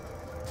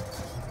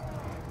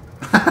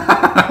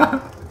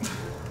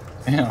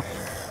 Damn.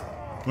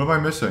 What am I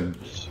missing?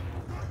 Is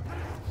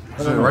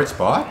it the right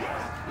spot?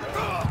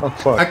 Oh,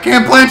 fuck. I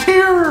can't plant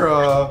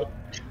here!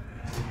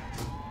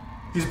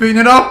 He's beating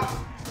it up!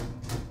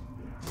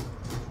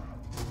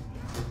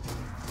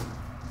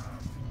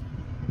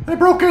 I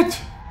broke it!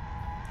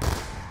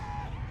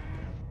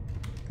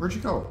 Where'd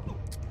you go?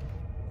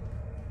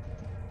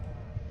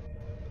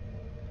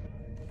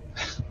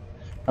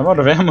 I'm out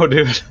of ammo,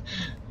 dude.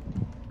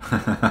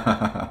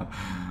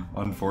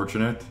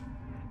 Unfortunate.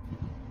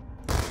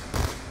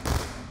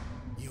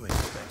 You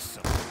expect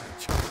something,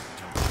 don't you?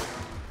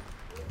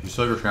 Do you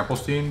still have your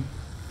trampoline?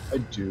 I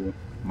do.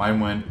 Mine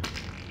went,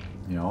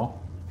 you know.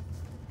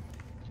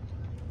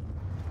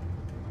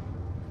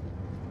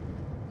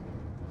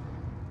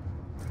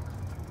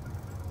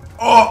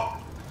 Oh!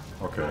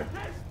 Okay.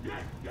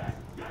 Yeah.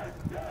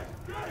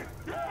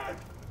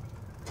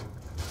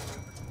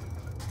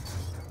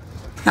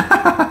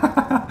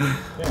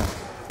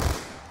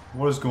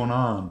 What is going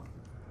on?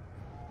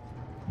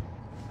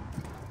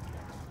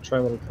 Try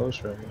a little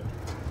closer, I guess.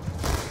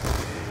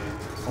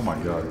 Oh my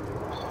god.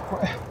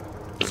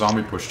 The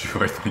zombie pushed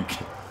you, I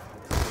think.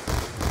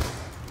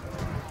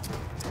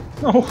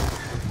 No!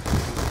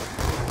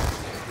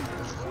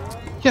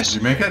 Yes! Did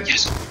you make it?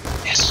 Yes!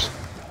 Yes!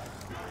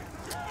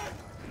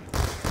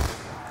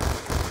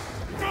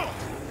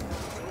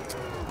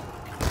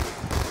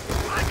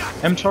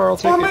 MTAR, I'll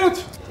take 1 it.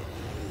 minute!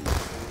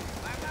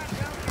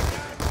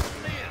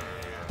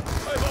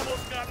 I've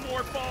almost got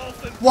more balls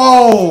than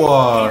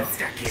Whoa!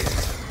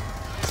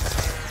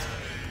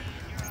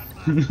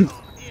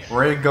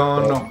 Ray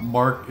gun,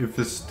 Mark, if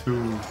it's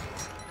 2.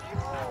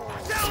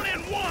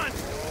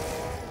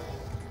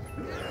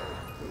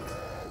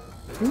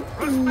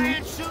 This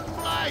man shooting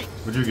light.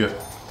 What'd you get?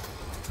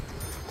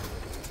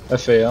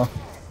 FAL.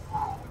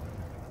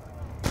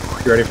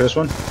 You ready for this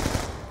one?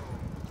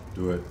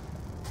 Do it.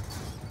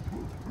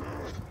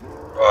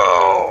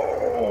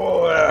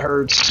 Oh, that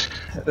hurts.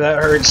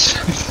 That hurts.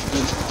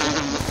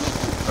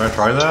 Should I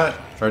try that?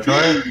 Should I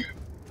try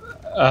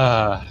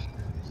it?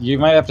 You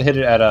might have to hit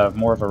it at a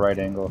more of a right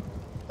angle.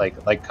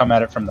 Like come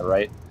at it from the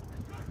right.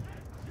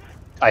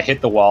 I hit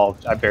the wall.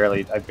 I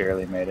barely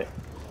made it.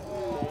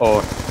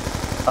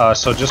 Oh,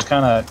 so just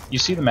kind of. You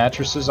see the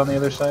mattresses on the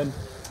other side?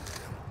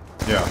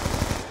 Yeah.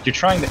 You're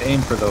trying to aim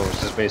for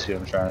those. Is basically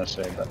what I'm trying to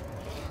say. But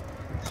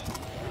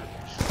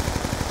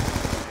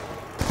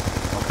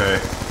Okay.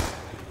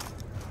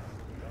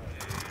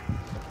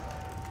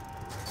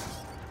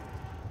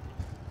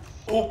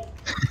 Oh.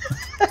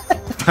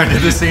 I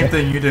did the same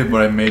thing you did,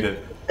 but I made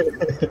it.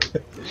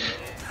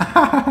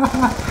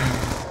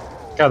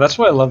 God, that's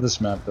why I love this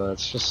map, though.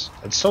 It's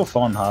so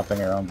fun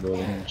hopping around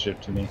building and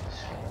shit to me.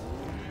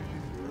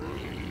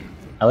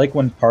 I like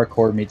when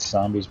parkour meets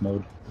zombies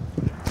mode.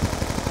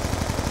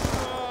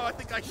 Oh, I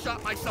think I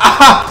shot myself.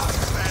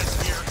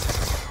 Fast here.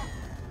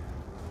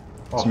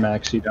 It's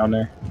Maxie down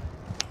there.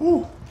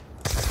 Ooh.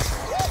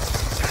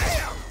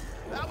 Damn!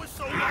 That was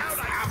so loud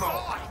I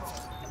saw it.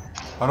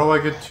 How do I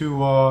get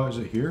to, is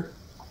it here?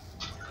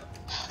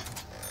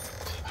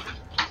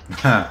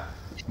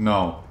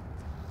 No.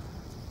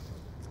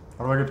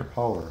 How do I get to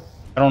power?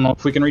 I don't know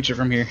if we can reach it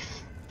from here.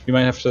 You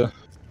might have to,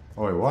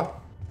 Oh wait, what?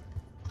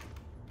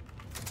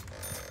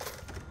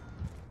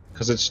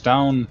 because it's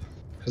down,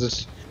 because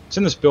it's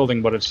in this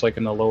building, but it's like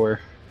in the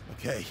lower.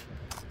 Okay,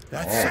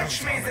 that's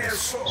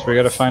So we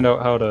got to find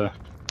out how to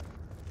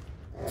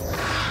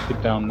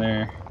get down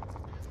there.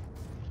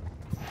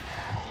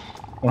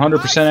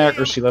 100%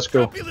 accuracy. Let's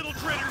go. Happy little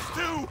critters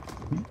too.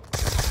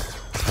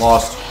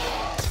 Lost.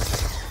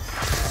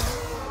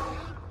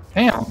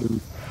 Damn, dude.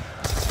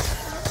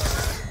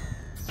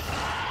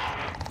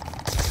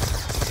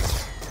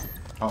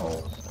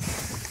 Uh-oh.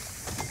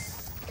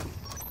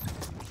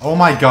 Oh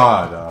my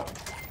god.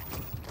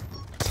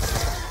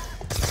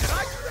 Did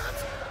I do that?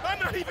 I'm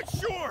not even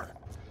sure.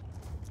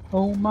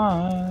 Oh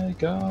my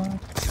god. I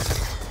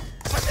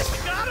think we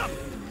got him.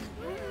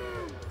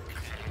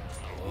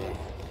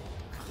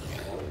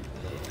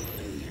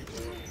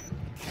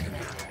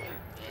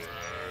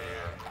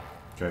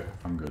 Okay,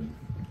 I'm good.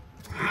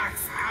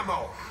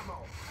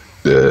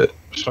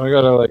 So I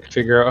gotta like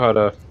figure out how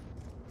to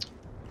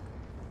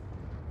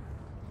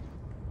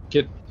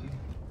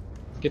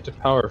get to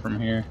power from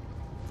here.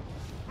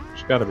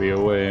 There's gotta be a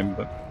way,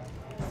 but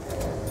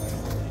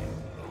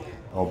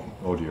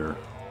Oh dear.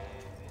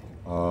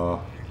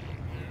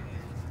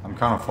 I'm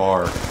kind of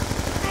far.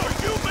 Are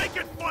you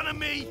making fun of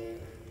me?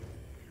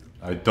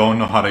 I don't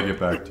know how to get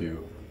back to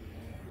you.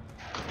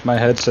 my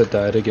headset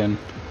died again.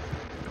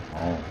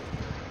 Oh.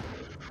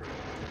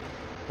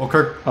 Well,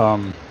 Kirk.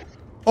 Um,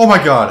 Oh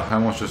my god! I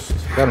almost just.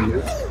 got him.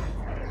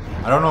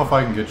 I don't know if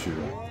I can get you.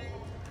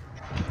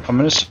 I'm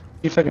gonna see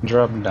if I can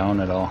drop him down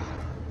at all.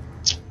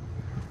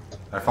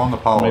 I found the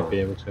I power. might be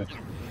able to.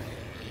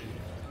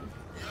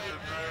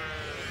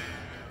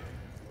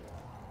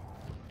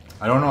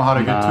 I don't know how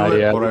to get to it,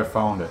 yeah. but I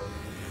found it.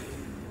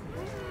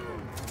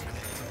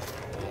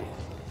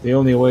 The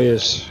only way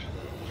is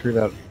through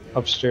that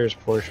upstairs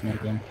portion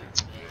again.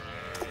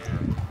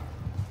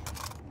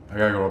 I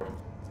gotta go up.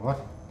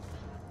 What?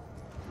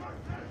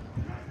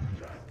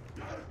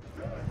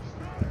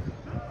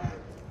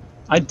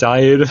 I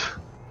died.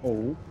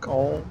 Oh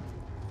god.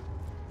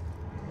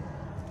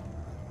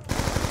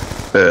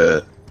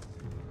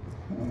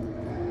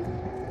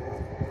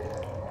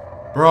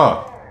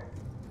 Bruh.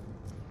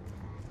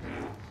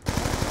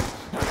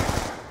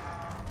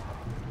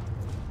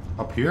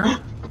 Up here?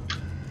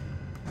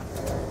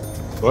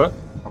 What?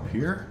 Up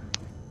here?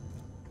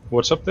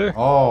 What's up there?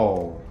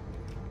 Oh.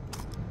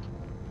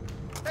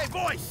 Hey,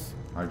 voice.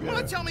 I You get wanna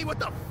it. tell me what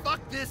the fuck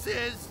this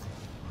is?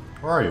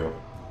 Where are you?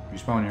 You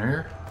spawning near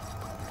here?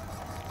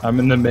 I'm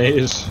in the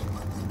maze.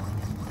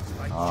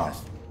 Ah.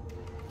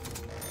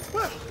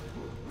 Well,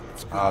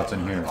 Ah, it's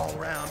in here. all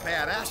around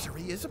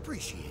badassery is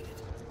appreciated.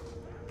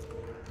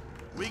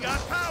 We got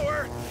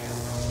power.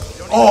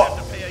 Don't even Oh!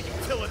 have to pay a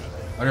utility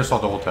bill. I just saw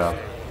double tap.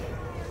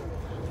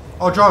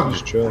 Oh, drugs!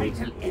 Just chill.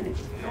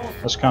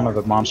 That's kind of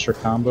a monster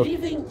combo.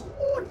 It is.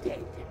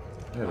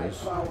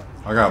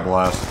 I got a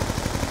blast.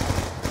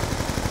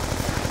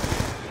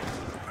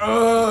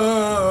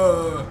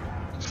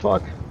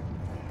 Fuck.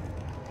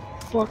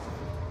 Fuck.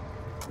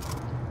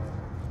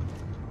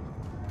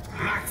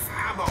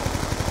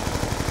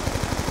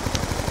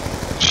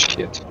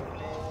 Shit.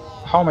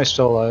 How am I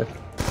still alive?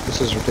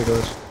 This is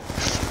ridiculous.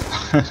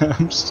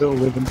 I'm still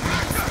living.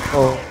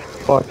 Oh,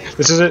 fuck.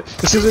 This is it.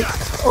 This is it.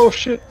 Oh,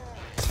 shit.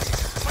 I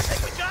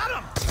think we got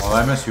him. Oh,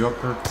 did I mess you up,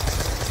 Kirk?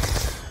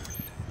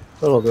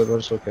 A little bit, but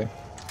it's okay.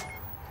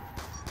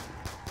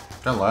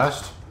 That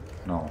last?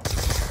 No.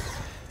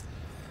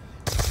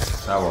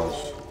 That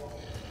was.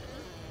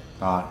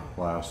 Not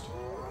last.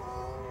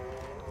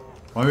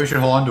 Maybe we should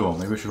hold on to him.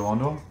 Maybe we should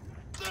hold on to him?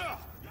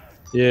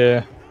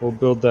 Yeah. We'll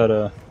build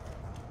that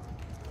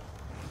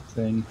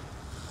thing.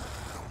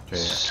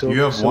 Okay,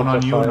 you have one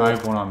on you and I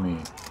have one on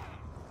me.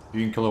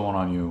 You can kill the one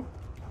on you.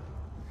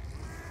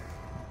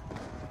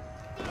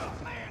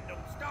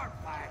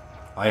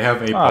 I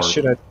have a part. Oh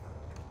shit,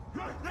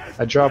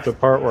 I dropped a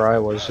part where I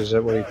was. Is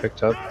that what he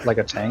picked up? Like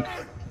a tank?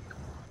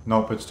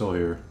 Nope, it's still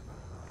here.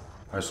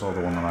 I saw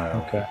the one that I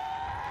have. Okay.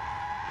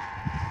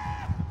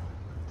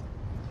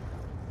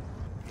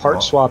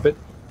 Part swap it.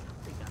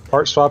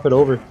 Part swap it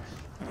over.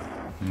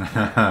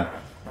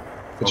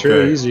 It's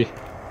really easy.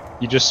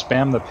 You just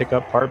spam the pick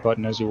up part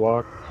button as you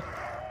walk.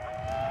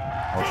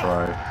 I'll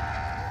try.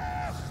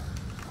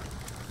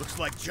 Looks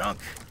like junk.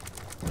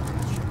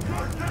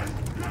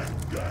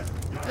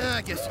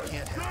 I guess you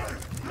can't help it.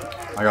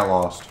 I got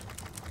lost.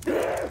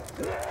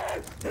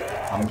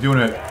 I'm doing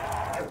it.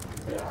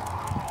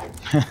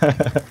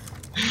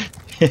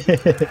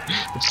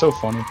 It's so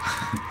funny.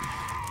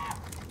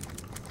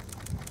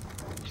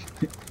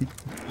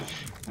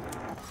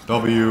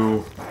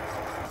 W.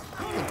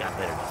 I think I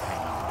better just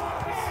hang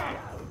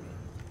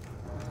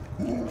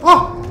on. Oh!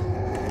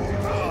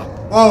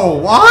 Oh,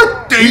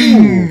 what?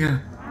 Ding!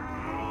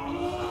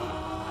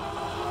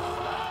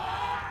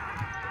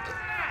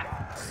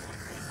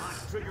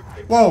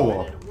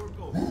 Whoa!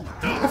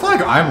 I feel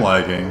like I'm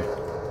lagging.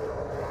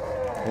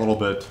 A little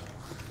bit.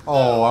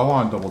 Oh, I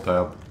want to double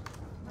tap.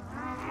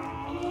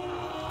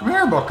 Come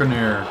here,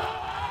 Buccaneer.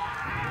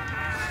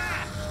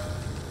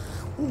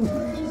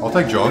 I'll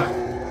take Jug.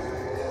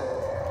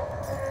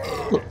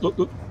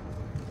 Look.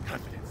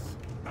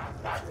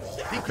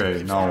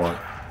 Okay, now what?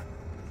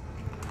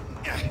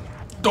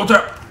 Don't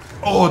tap!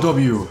 Oh,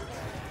 W!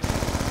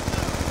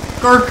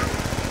 Kirk!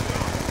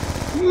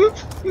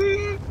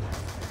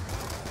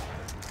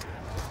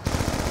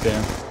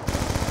 Damn.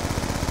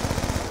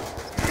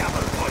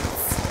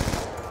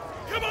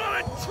 Come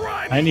on,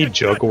 try me. I need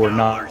Jug or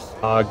not.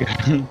 I'd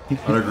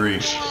agree.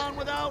 On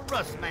without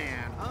Rust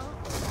Man, huh?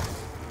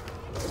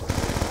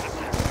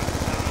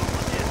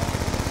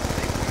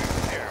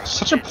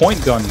 Such a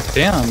point gun.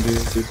 Damn,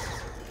 dude.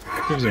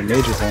 Gives you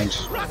major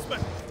points. Rustman.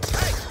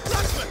 Hey,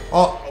 Rustman.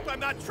 Oh! Hope I'm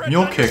not treading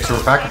Mule on kicks your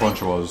or pack a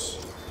punch was.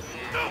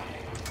 Now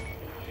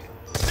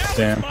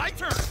Damn. it's my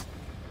turn.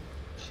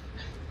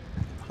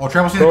 Oh,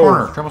 Trample's in the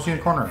corner. Trample's in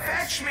the corner.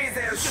 Fetch me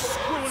this!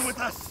 Screwing with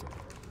us.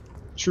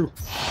 True.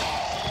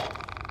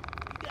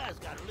 You guys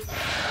gotta look.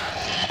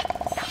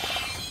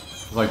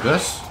 Like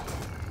this?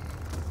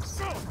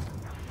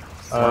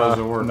 How does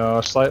it work?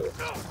 No,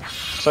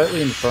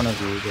 slightly in front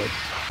of you, but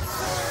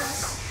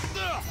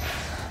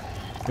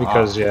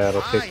because yeah,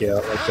 it'll kick you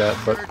out like that.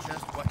 But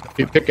if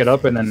you pick it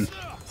up and then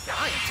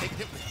I am taking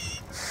it with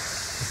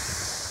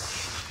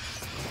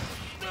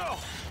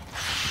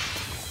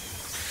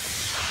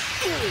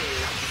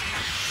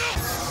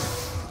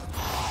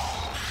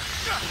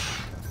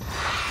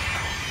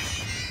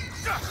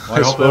Well,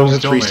 I hope that was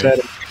still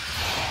resetting.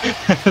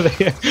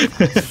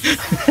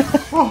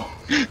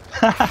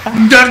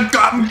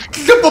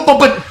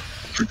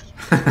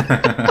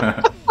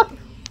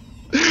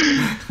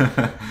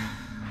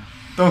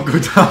 Don't go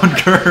down,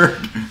 Kirk.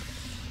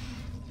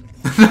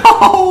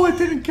 No, it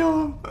didn't kill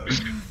him.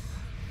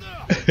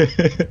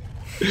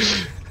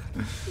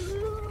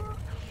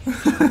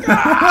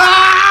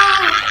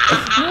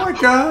 Oh my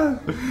god.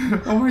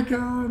 Oh my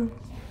god.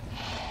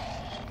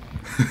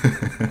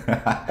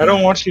 I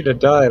don't want you to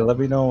die. Let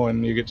me know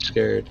when you get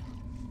scared.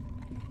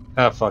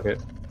 Ah, fuck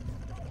it.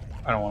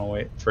 I don't want to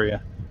wait for you.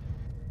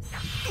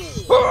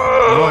 There's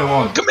only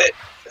one. Commit!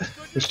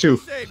 There's two.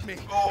 Save me.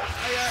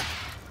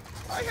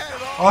 I had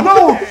it all. Oh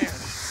no! I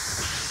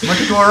want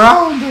to go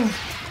around.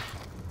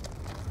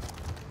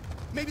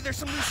 Maybe there's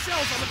some loose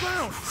shells on the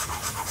ground.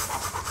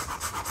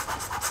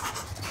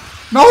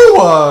 No!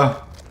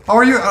 How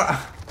are you?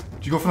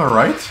 Did you go from the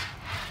right?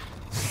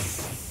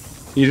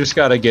 You just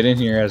gotta get in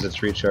here as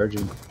it's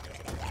recharging.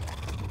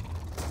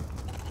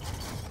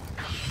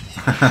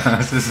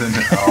 This isn't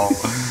hell.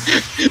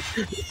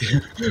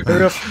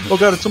 Hurry up. Oh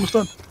god, it's almost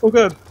done. Oh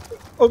god.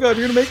 Oh god,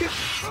 you're gonna make it?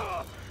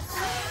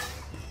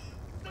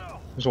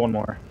 There's one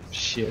more.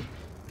 Shit.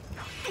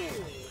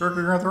 Kirk,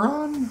 you're gonna have to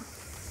run.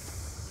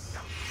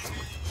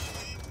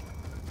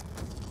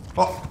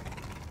 Oh,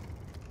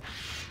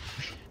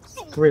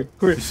 Come here,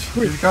 come here,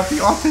 come here. he's got the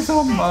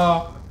autism.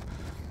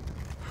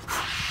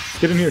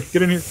 Get in here,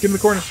 get in here, get in the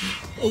corner.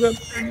 Oh god.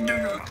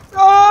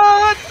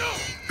 Ah!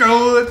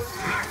 Good.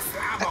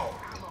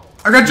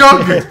 I got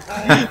Jug.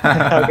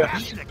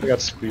 I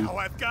got speed. Now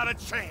I've got a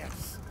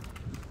chance.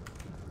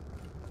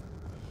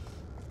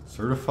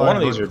 Certified. One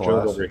of these are hood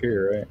drilled class. over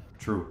here, right?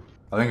 True.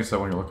 I think it's that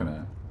one you're looking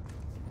at.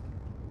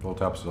 Double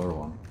taps the other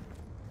one.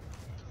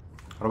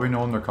 How do we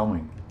know when they're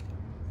coming?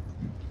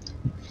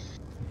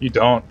 You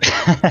don't.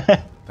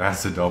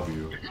 That's a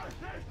W.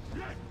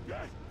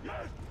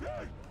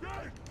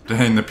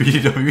 Dang, the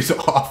PDW is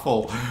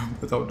awful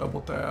without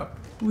double tap.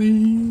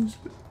 Please.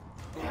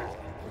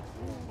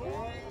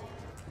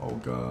 Oh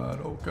god,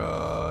 oh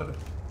god.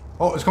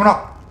 Oh, it's coming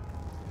up!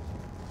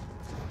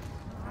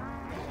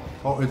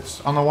 Oh,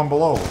 it's on the one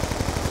below. You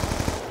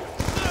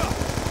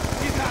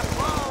got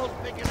balls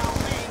big enough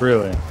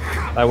Really?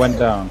 I went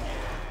down.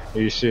 Are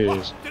you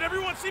serious? Did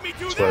everyone see me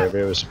do Swear, that? if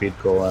it was speed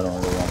goal, I don't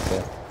really want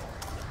that.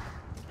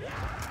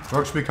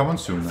 Jug should be coming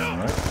soon then,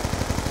 right?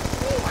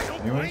 Oh, I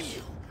don't blame Anyways,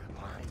 you.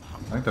 I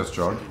think that's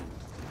Jug.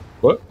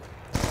 What?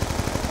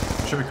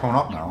 It should be coming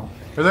up now.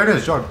 Hey, there it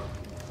is, Jug.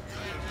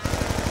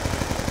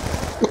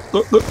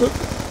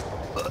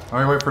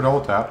 Alright, wait for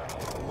double tap.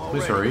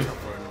 Please hurry.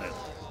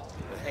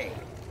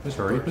 Please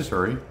hurry, please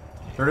hurry.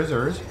 There it is,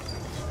 there it is.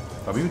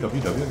 W,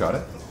 W, W, got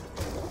it.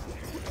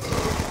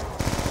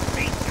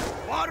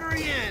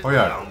 Watery end. Oh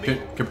yeah,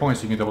 get points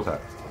so you can double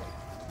tap.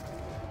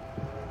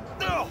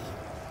 No.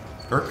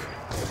 Kirk?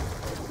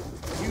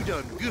 You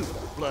done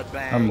goofed, blood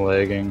bag. I'm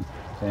lagging.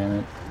 Damn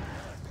it.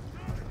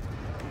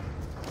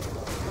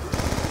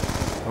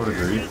 I would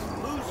agree.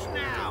 Loose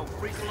now,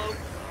 freakalope.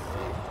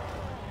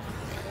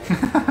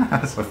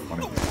 That's so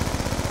funny.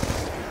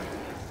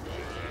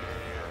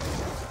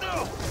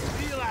 No.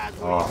 Realize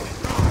what Oh.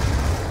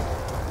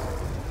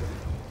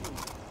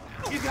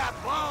 you got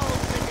balls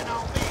picking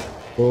on me.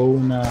 Oh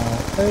now.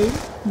 Hey,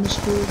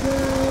 Mr.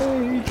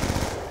 Rage.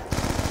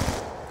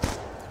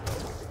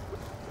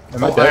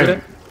 Am I Oh, dead?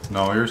 hey.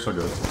 No, you're so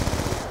good.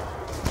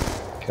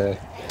 Okay.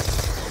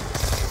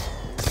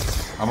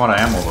 I'm out of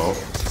ammo though.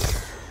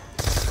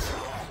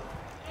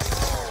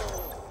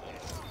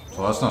 So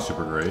that's not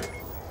super great.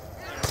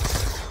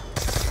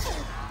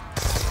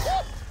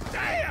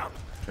 Damn.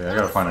 Okay, I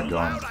gotta find a So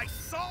gun. loud I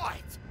saw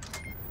it.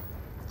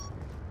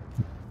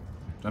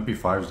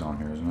 MP5's down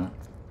here, isn't it?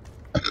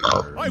 I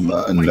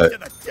will fight to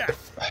the death.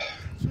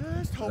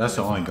 Just hope That's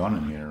the it's only not- gun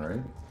in here,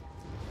 right?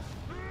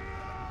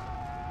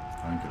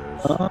 I think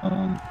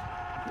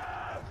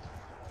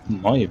it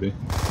is. Maybe.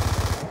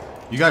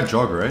 You got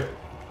Jug, right?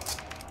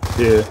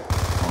 Yeah.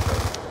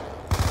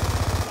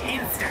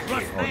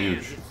 Oh,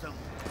 huge.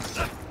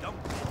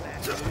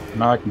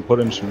 Now I can put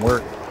in some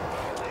work.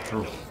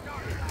 Ooh.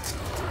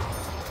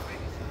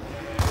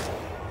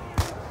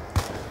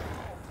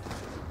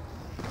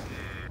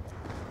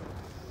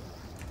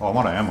 Oh, I'm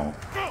out of ammo.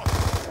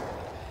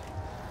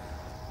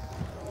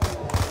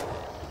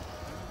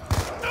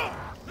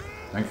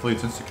 Thankfully,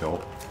 it's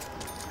insta-kill.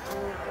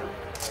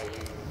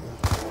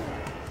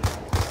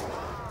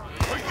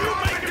 Are you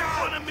making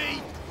fun of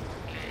me?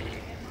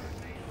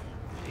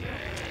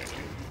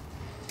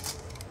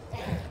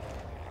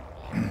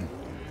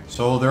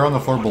 So they're on the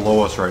floor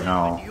below us right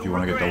now. If you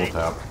want to get double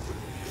tap,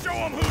 Show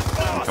 'em who's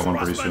boss. coming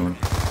pretty soon.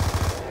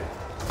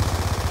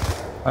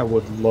 I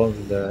would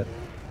love that.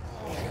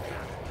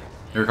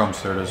 Here it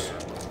comes. There it is.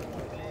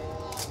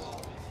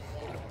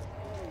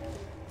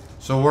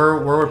 So where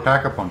would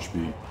Pack-a-Punch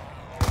be?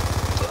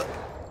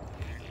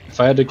 If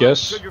I had to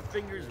guess, Trigger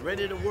fingers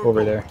ready to work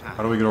over there. overtime.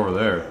 How do we get over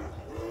there?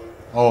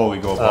 Oh, we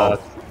go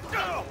above.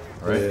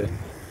 Right?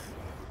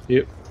 Yeah.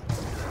 Yep.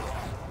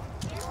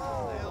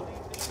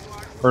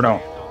 Or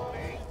no.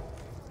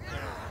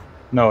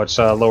 No, it's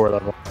lower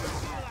level.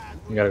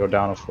 You gotta go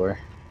down a floor.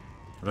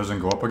 It doesn't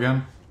go up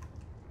again?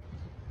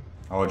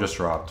 Oh, it just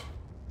dropped.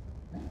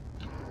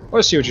 Oh,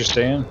 I see what you're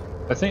saying.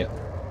 I think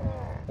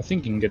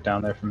you can get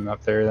down there from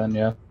up there then,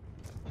 yeah.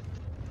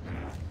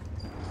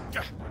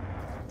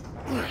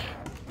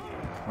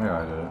 Oh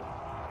yeah, I did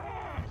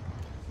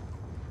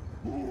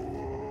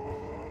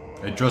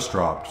it. It just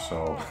dropped,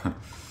 so...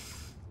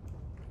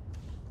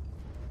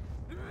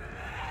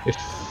 If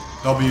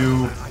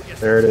W.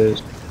 there it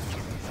is.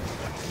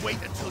 Wait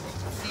until you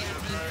see the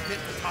team hit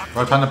the top. Do I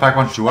have time to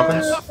Pack-a-Punch 2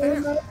 weapons?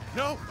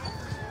 No.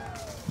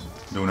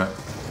 Doing it.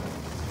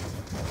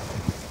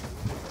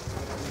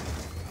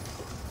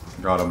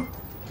 Got him.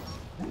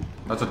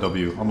 That's a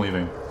W. I'm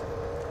leaving.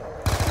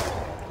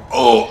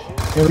 Oh!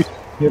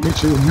 Yeah, me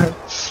too.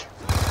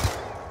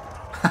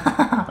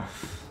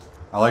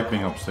 I like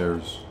being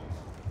upstairs.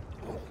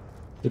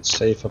 It's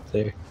safe up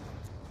there.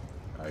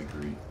 I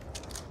agree.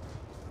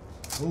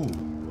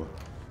 Ooh.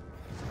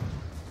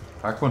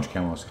 Pack-a-Punch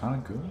camo is kind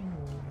of good.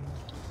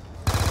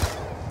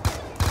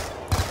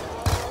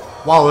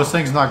 Wow, this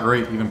thing's not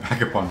great, even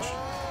Pack-a-Punch.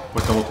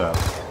 With double tap.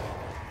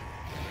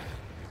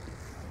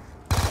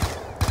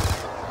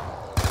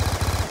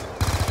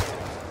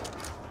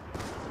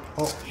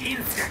 Oh.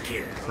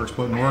 First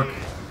split and work.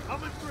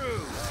 Coming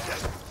through.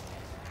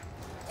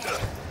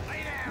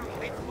 Lay down,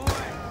 big boy.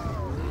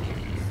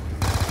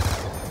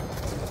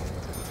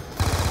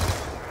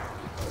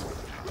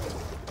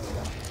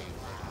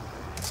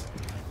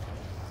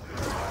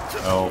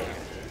 Oh.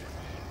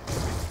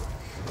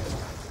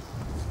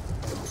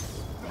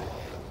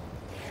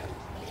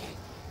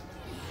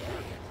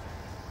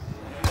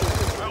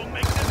 I'll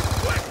make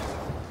this quick.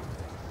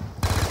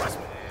 Russ,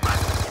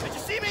 did you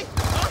see me?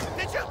 Huh?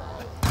 Did you?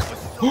 That was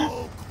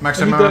so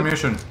Max I need ammo that.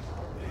 ammunition.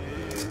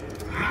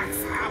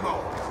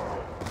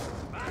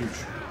 Huge.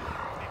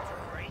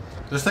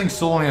 This thing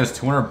still only has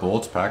 200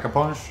 bullets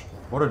Pack-a-Punch?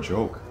 What a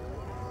joke.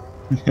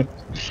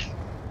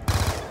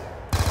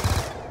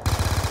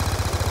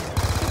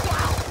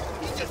 wow.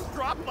 He just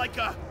dropped like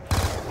a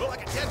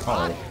dead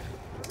body.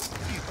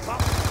 He's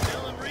probably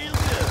feeling real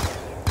good.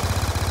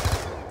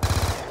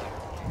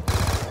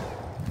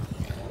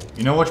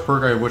 You know which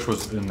perk I wish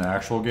was in the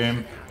actual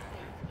game?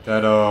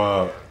 That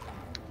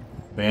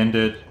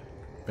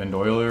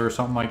Bandoiler or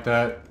something like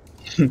that.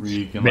 Where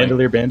you can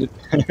Bandolier Bandit.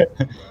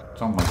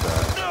 something like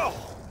that.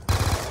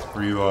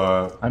 Where you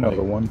I know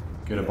the one.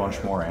 get a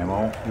bunch more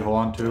ammo you hold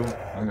on to.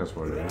 I think that's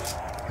what it is.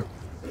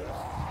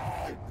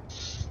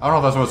 I don't know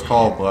if that's what it's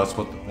called, but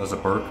that's a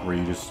perk where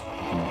you can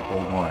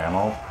hold more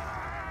ammo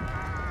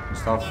and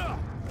stuff.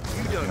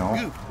 You know? done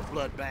goofed the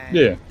blood bag.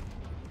 Yeah.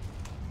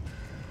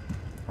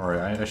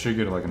 Alright, I should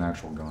get like an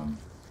actual gun.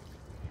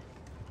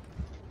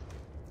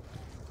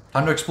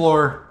 Time to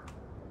explore!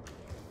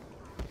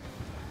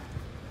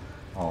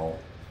 Oh.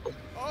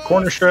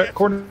 Corner strat.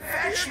 Corner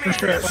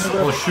strat.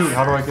 Oh shoot,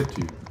 how do I get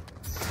to you?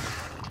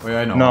 Wait,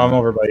 I know. No, I'm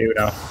over by you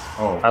now.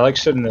 Oh. I like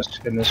sitting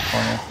in this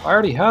corner. I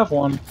already have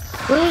one.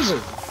 Where is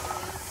it?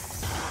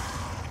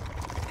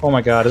 Oh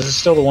my god, is it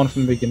still the one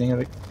from the beginning of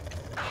it?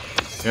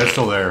 Yeah, it's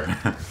still there.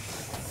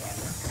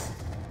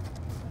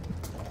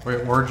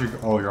 Wait, where'd you go?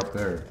 Oh, you're up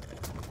there.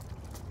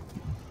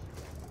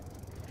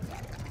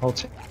 I'll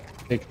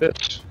take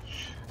this.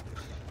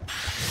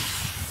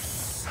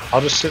 I'll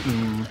just sit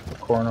in the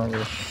corner over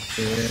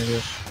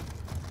here.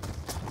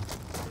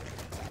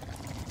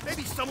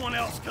 Maybe someone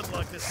else could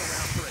lug this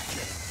around for a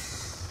change.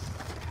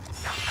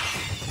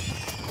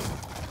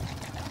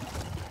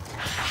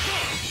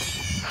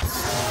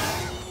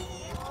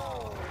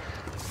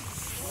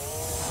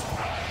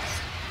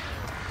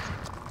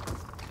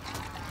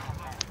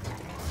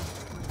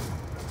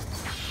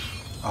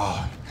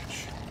 Oh,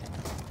 bitch.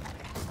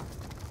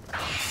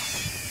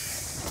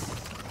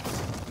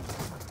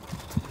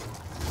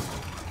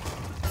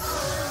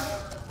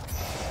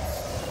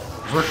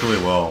 It works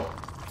really well.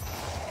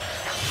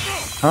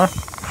 Huh?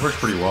 It works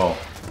pretty well.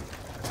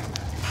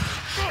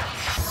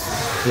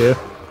 Yeah.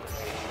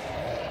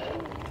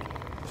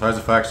 Besides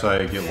the fact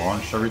that I get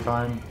launched every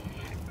time.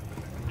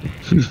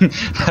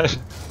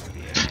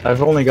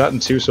 I've only gotten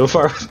 2 so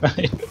far with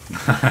mine.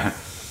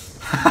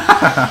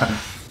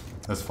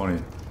 That's funny.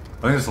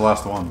 I think it's the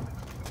last one.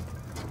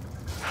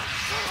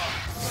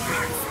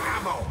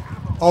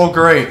 Oh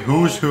great,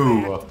 who's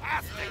who?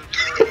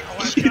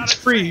 It's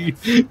free.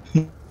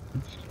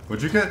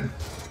 What'd you get?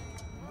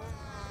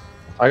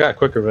 I got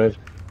quick revive.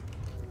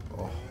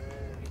 Oh.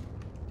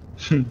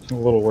 A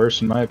little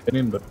worse in my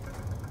opinion, but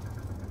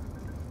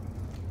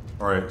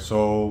Alright,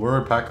 so where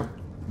would pack up?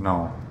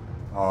 No.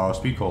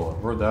 Speed cola.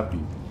 Where'd that be?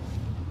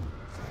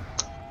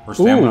 Or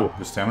stamina? Ooh.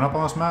 Is stamina up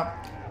on this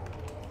map?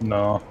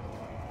 no.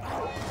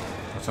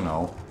 That's a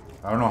no.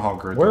 I don't know how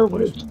great Where the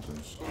would- placement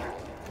is.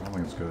 I don't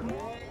think it's good.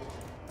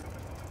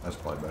 That's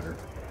probably better.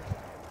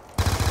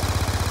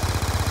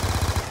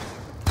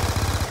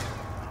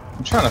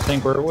 I'm trying to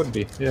think where it would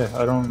be. Yeah,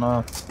 I don't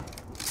know.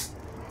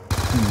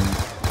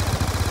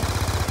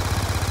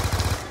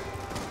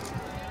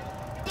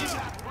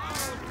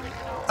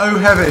 Oh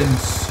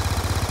heavens!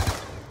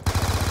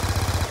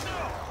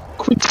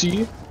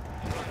 Quincy.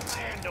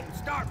 And don't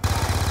start.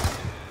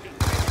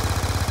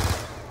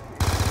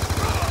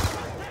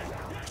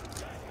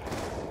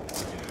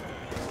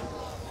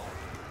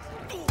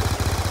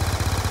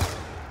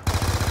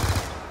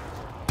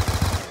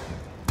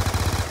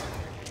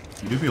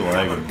 You do be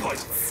lagging.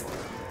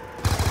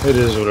 It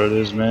is what it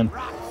is, man.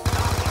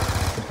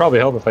 It'd probably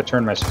help if I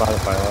turned my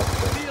Spotify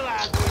off.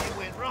 Realize where you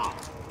went wrong.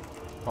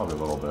 Probably a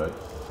little bit.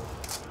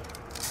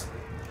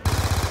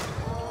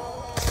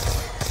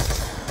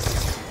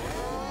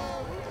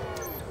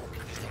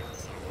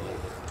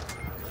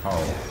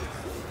 Oh.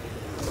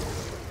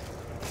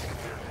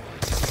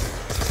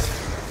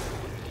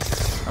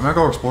 I'm gonna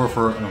go explore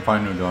for and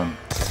find a new gun.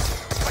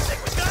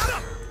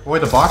 Oh,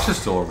 wait, the box is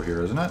still over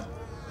here, isn't it?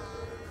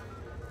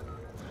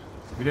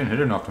 We didn't hit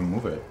it enough to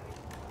move it.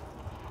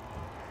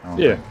 I don't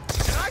Yeah.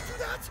 think. Did I do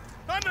that?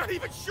 I'm not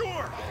even sure.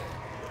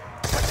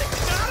 I think we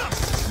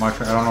got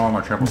him. I don't know where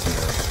my trampoline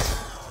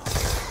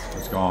is.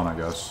 It's gone, I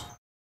guess.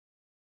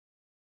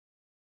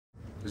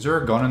 Is there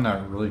a gun in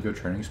that really good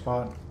training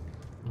spot?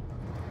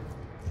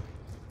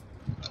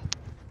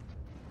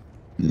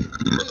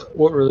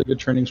 What really good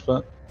training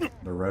spot?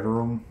 The red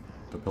room?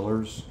 The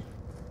pillars?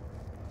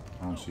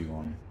 I don't see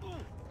one.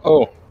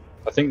 Oh,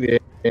 I think the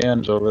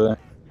AN's over there.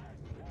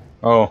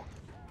 Oh,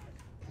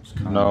 It's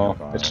kinda no,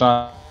 nearby. it's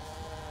not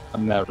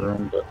in that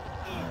room, but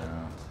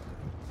Yeah.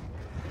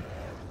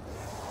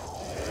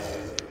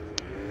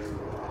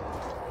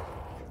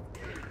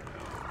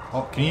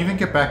 Oh, can you even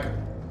get back?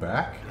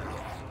 Back?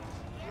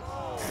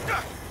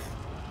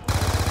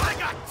 I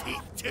got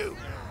teeth too.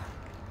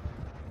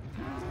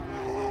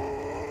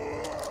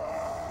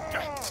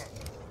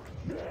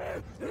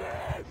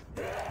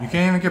 You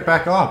can't even get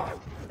back up.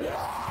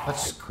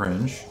 That's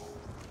cringe.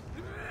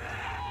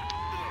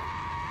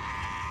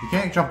 You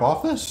can't jump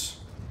off this?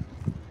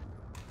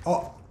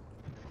 Oh.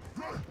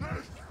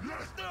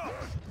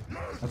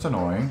 That's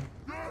annoying.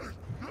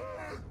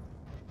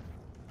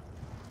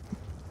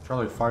 Try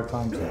like 5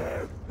 times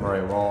now.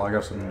 Alright, well, I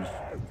guess I'm just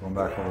going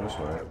back over this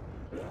way.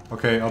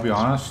 Okay, I'll be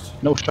honest.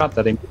 no shot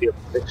that ain't gonna be able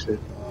to fix it.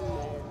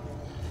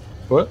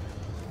 What?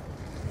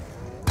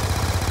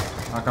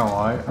 Not gonna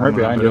lie, Right I'm in a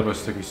behind bit you. of a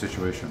sticky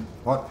situation.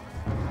 What?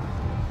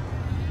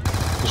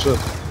 What's up?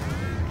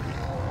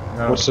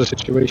 Yeah, What's the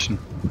situation?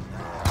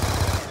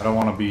 I don't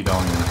want to be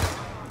down here.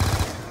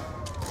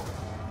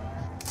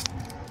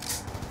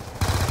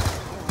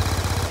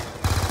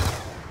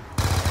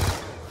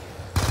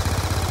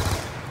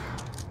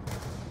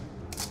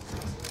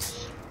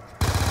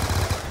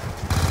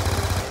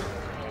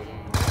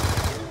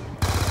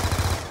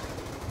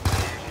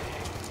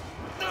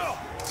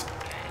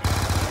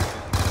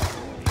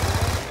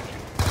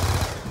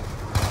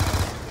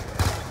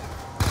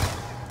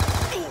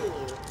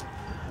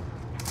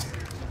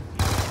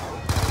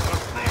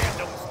 Man,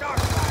 don't start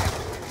a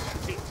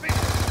fight. Keep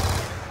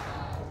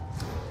finished.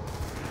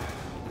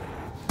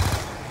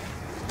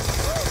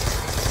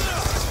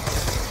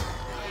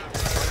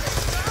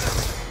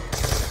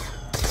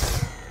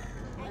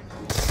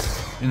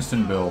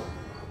 Instant bill.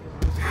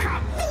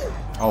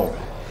 Oh.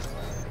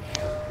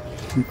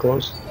 You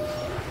close?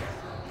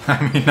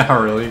 I mean,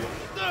 not really.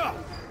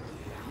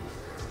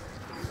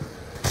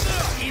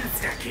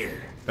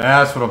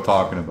 That's what I'm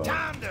talking about.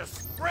 Time to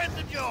spread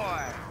the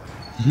joy.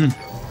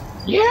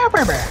 Yeah,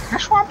 baby.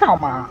 That's what I'm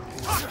talking about.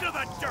 Up to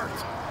the dirt.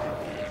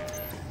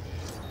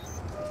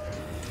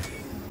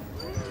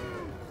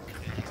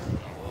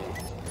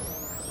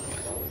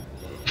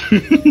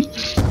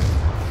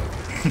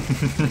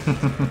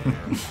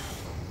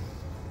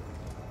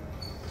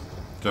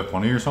 Is that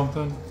funny or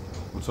something?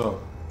 What's up?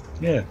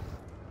 Yeah.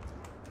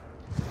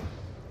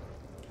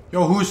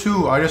 Yo, who's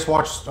who? I just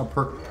watched a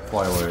perk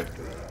fly away.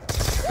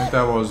 I think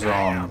that was,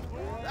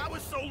 That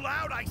was so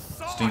loud I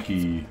saw it.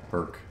 Stinky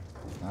perk.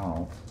 I don't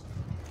know.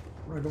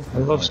 Where'd I go I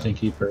from love there?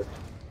 Stinky Perk.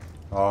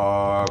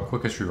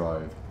 Quickest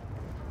revive.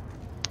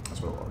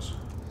 That's what it was.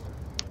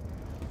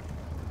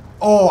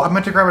 Oh, I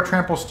meant to grab a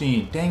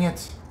trampoline. Dang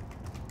it.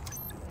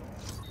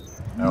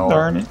 No.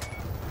 Darn it.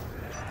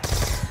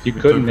 You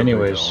We couldn't took the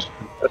anyways.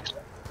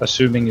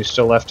 Assuming you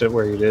still left it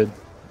where you did.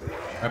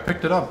 I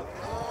picked it up.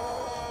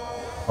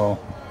 Oh.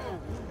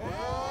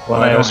 But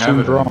Well, I I don't have assumed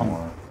it wrong.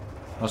 anymore.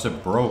 Unless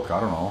it broke, I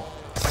don't know.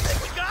 I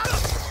think we got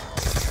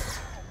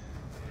him.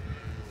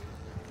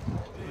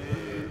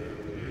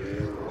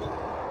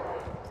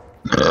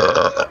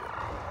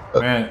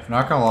 Man,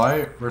 not gonna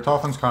lie,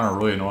 Richtofen's kind of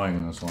really annoying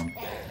in this one.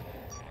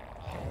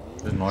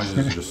 His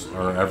noises just,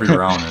 or every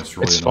round it's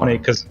really It's funny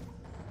annoying. because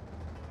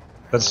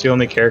that's the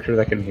only character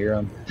that can hear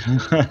him.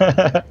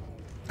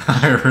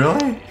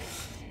 Really?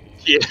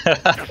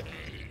 Yeah.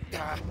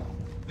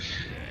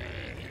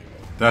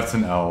 That's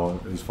an L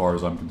as far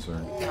as I'm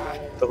concerned.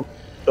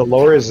 The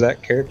lore is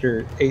that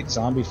character ate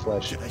zombie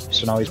flesh,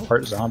 so now he's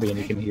part zombie and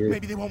he can hear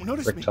Maybe they won't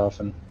notice me.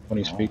 Richtofen when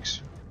he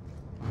speaks.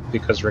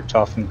 Because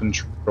Richtofen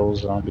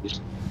controls zombies.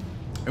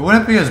 It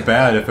wouldn't be as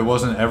bad if it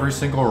wasn't every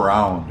single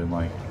round and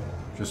like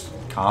just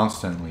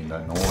constantly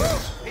that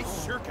noise.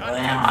 It's sure kind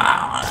of.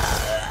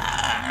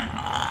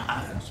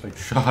 It's like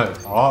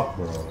shut up,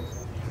 bro.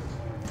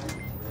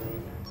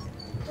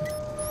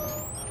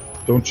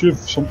 Don't you have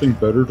something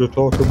better to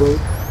talk about?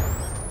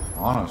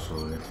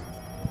 Honestly.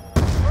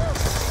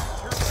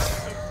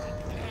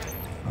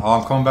 Oh,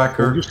 I'm coming back,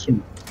 Kirk.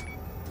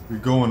 You're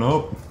going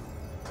up.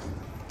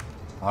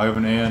 I have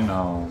an AN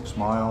now.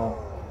 Smile.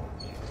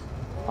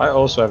 I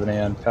also have an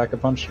AN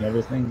Pack-a-Punch and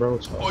everything, bro.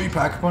 So. Oh, you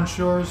pack a punch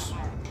yours?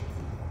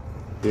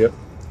 Yep.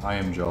 I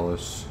am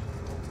jealous.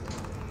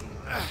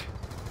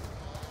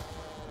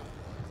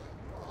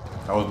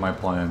 That was my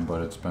plan,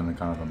 but it's been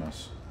kind of a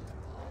mess.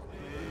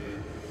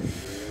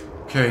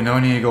 Okay, now I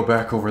need to go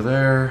back over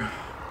there.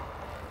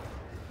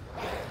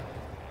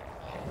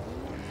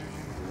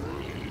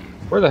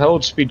 Where the hell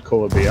would Speed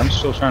Cola be? I'm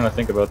still trying to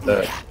think about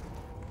that.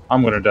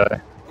 I'm gonna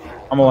die.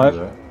 I'm alive.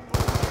 Don't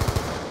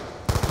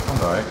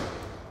die.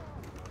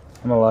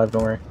 I'm alive,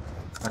 don't worry.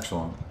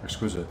 Excellent.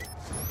 Exquisite.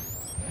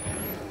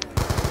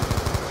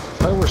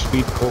 If I were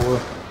Speed Cola,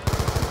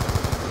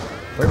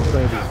 where would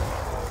I be?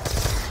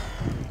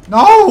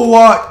 No!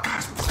 What?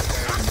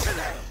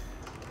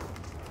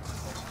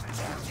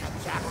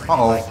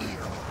 Uh-oh.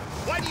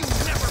 Why do you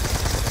never?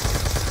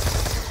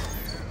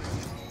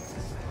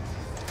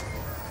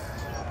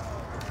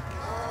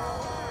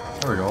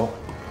 There we go.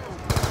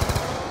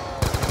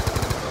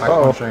 I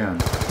Uh-oh. punch in.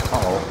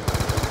 Uh-oh.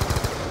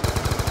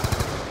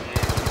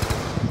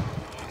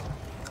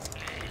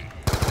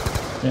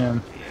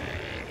 Damn.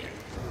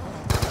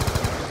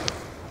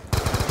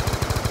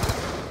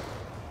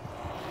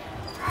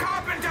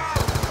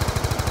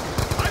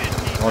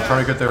 I'll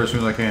try to get there as soon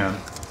as I can.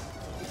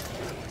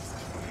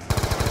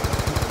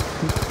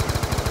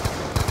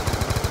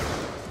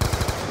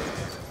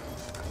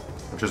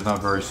 Which is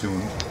not very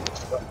soon.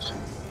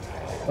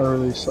 I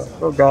really suck.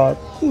 Oh god.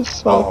 This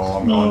sucks. Uh-oh,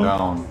 I'm going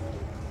down.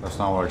 That's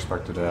not what I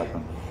expected to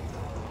happen.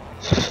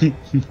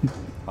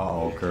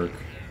 Uh-oh, Kirk.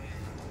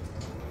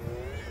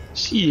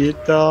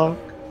 Shit, dog.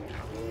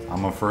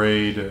 I'm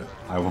afraid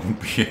I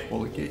won't be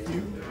able to get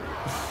you.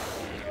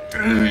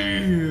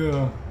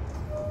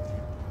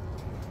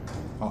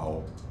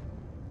 Uh-oh.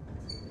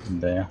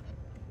 Damn.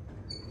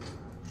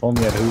 If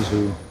only I had Who's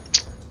Who.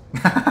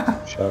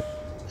 Chuck.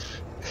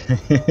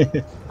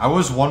 I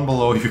was one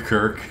below you,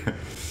 Kirk.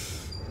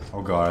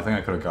 Oh god, I think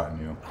I could have gotten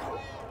you.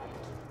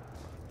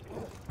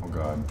 Oh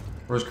god.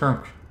 Where's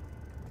Kirk?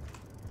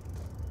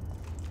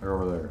 They're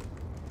over there.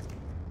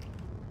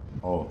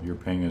 Oh, your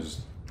ping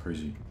is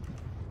crazy.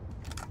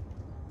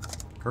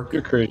 Kirk?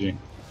 You're crazy.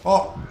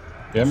 Oh!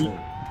 Yeah, me?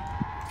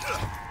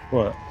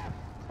 What?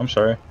 I'm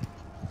sorry.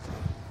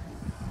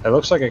 It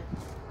looks like I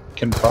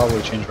can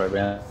probably change my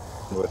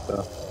bandwidth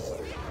though.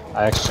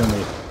 I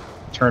accidentally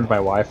turned my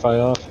Wi-Fi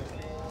off.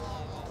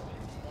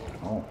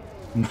 Oh.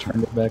 And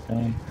turned it back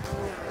on.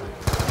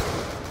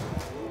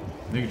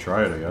 You can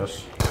try it, I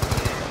guess.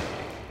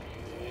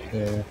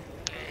 Yeah.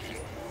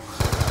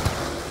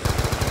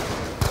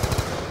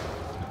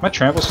 My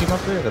trample seam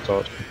up there? That's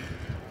awesome.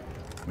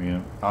 I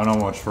mean, I don't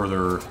know much further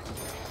you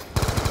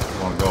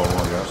want to go,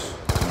 I guess.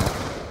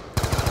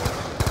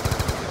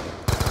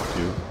 Up to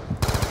you.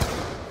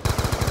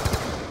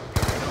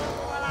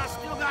 Well, I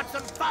still got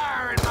some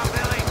fire in my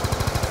belly.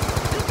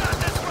 You got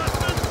this,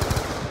 Rustin.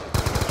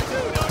 You do,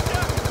 don't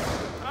you?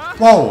 Huh?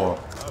 Whoa!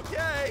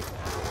 Okay.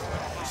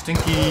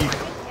 Stinky!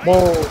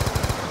 Whoa!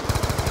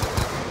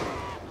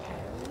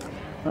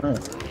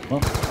 Alright,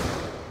 well.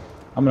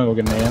 I'm gonna go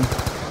get Nan.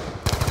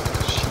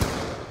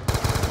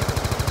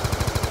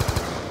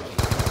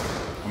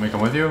 Want me to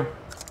come with you?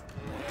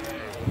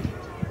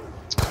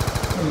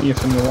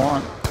 Anything you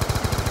want.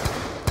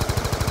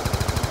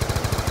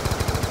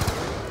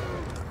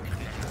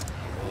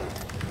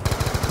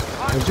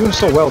 I was doing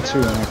so well too,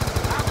 and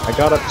I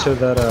got up to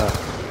that,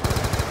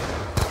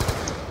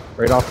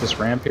 right off this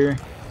ramp here.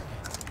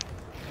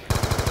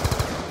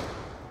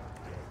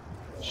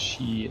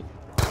 Shit.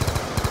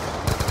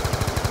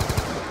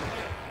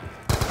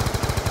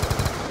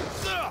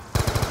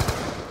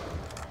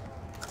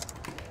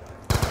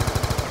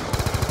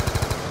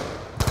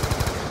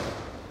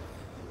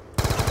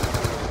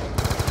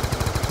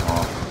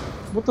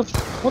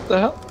 What the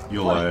hell?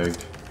 You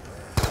lagged.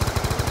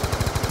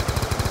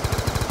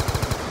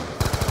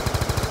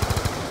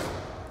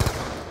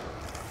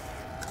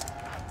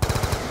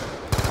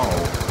 Oh.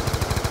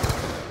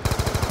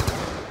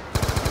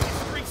 These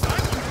streaks I'm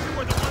used to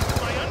are the ones in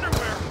my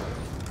underwear.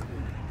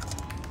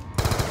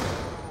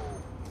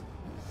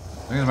 I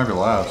think this might be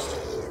last.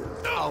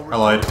 Oh, I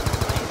lied.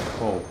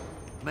 Oh.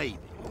 maybe.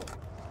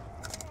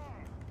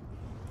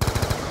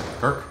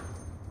 Kirk?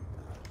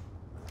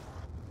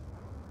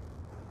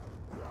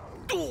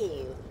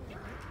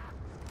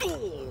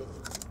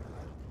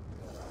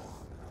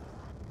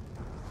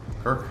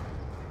 Kirk?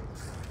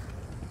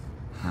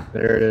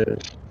 There it is.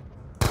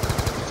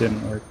 It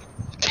didn't work.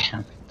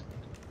 Damn it.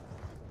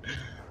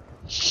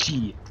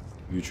 Shit.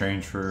 You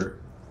change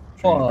for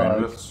Fuck.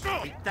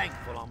 bandwidths? Be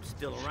thankful I'm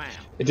still around.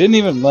 It didn't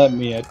even let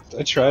me. I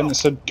tried and it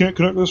said, can't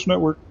connect this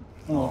network.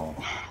 Oh.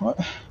 What?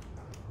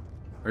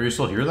 Are you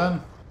still here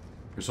then?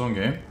 You're still in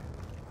game?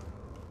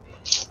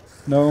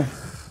 No.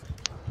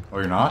 Oh,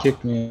 you're not?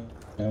 Kick me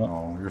out.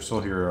 Oh, you're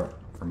still here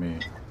for me.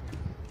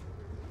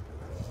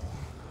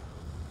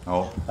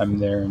 Oh, I'm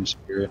there in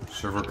spirit.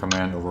 server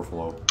command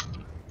overflow.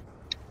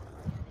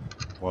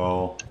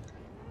 Well,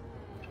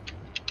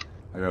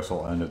 I guess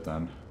I'll end it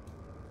then.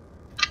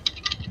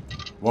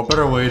 What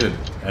better way to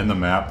end the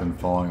map than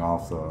falling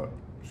off the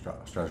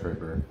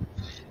skyscraper?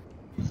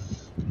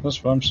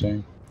 That's what I'm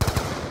saying.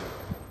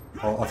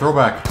 Oh, a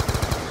throwback.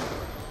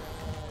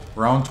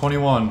 Round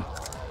 21.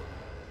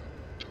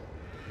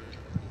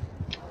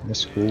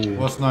 That's cool.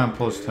 What's 9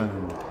 plus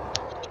 10?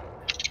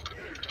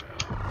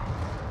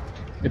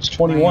 It's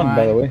 21,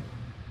 by the way.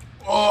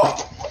 Oh!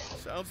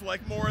 Sounds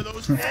like more of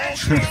those fall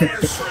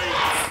streaks.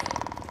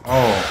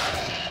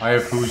 Oh, I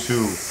have who's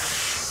who.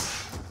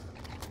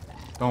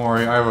 Don't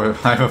worry, I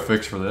have a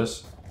fix for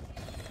this.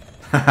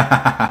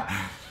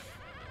 I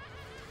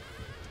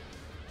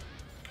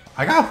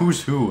got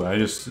who's who. I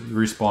just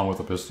respawn with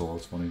a pistol.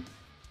 It's funny.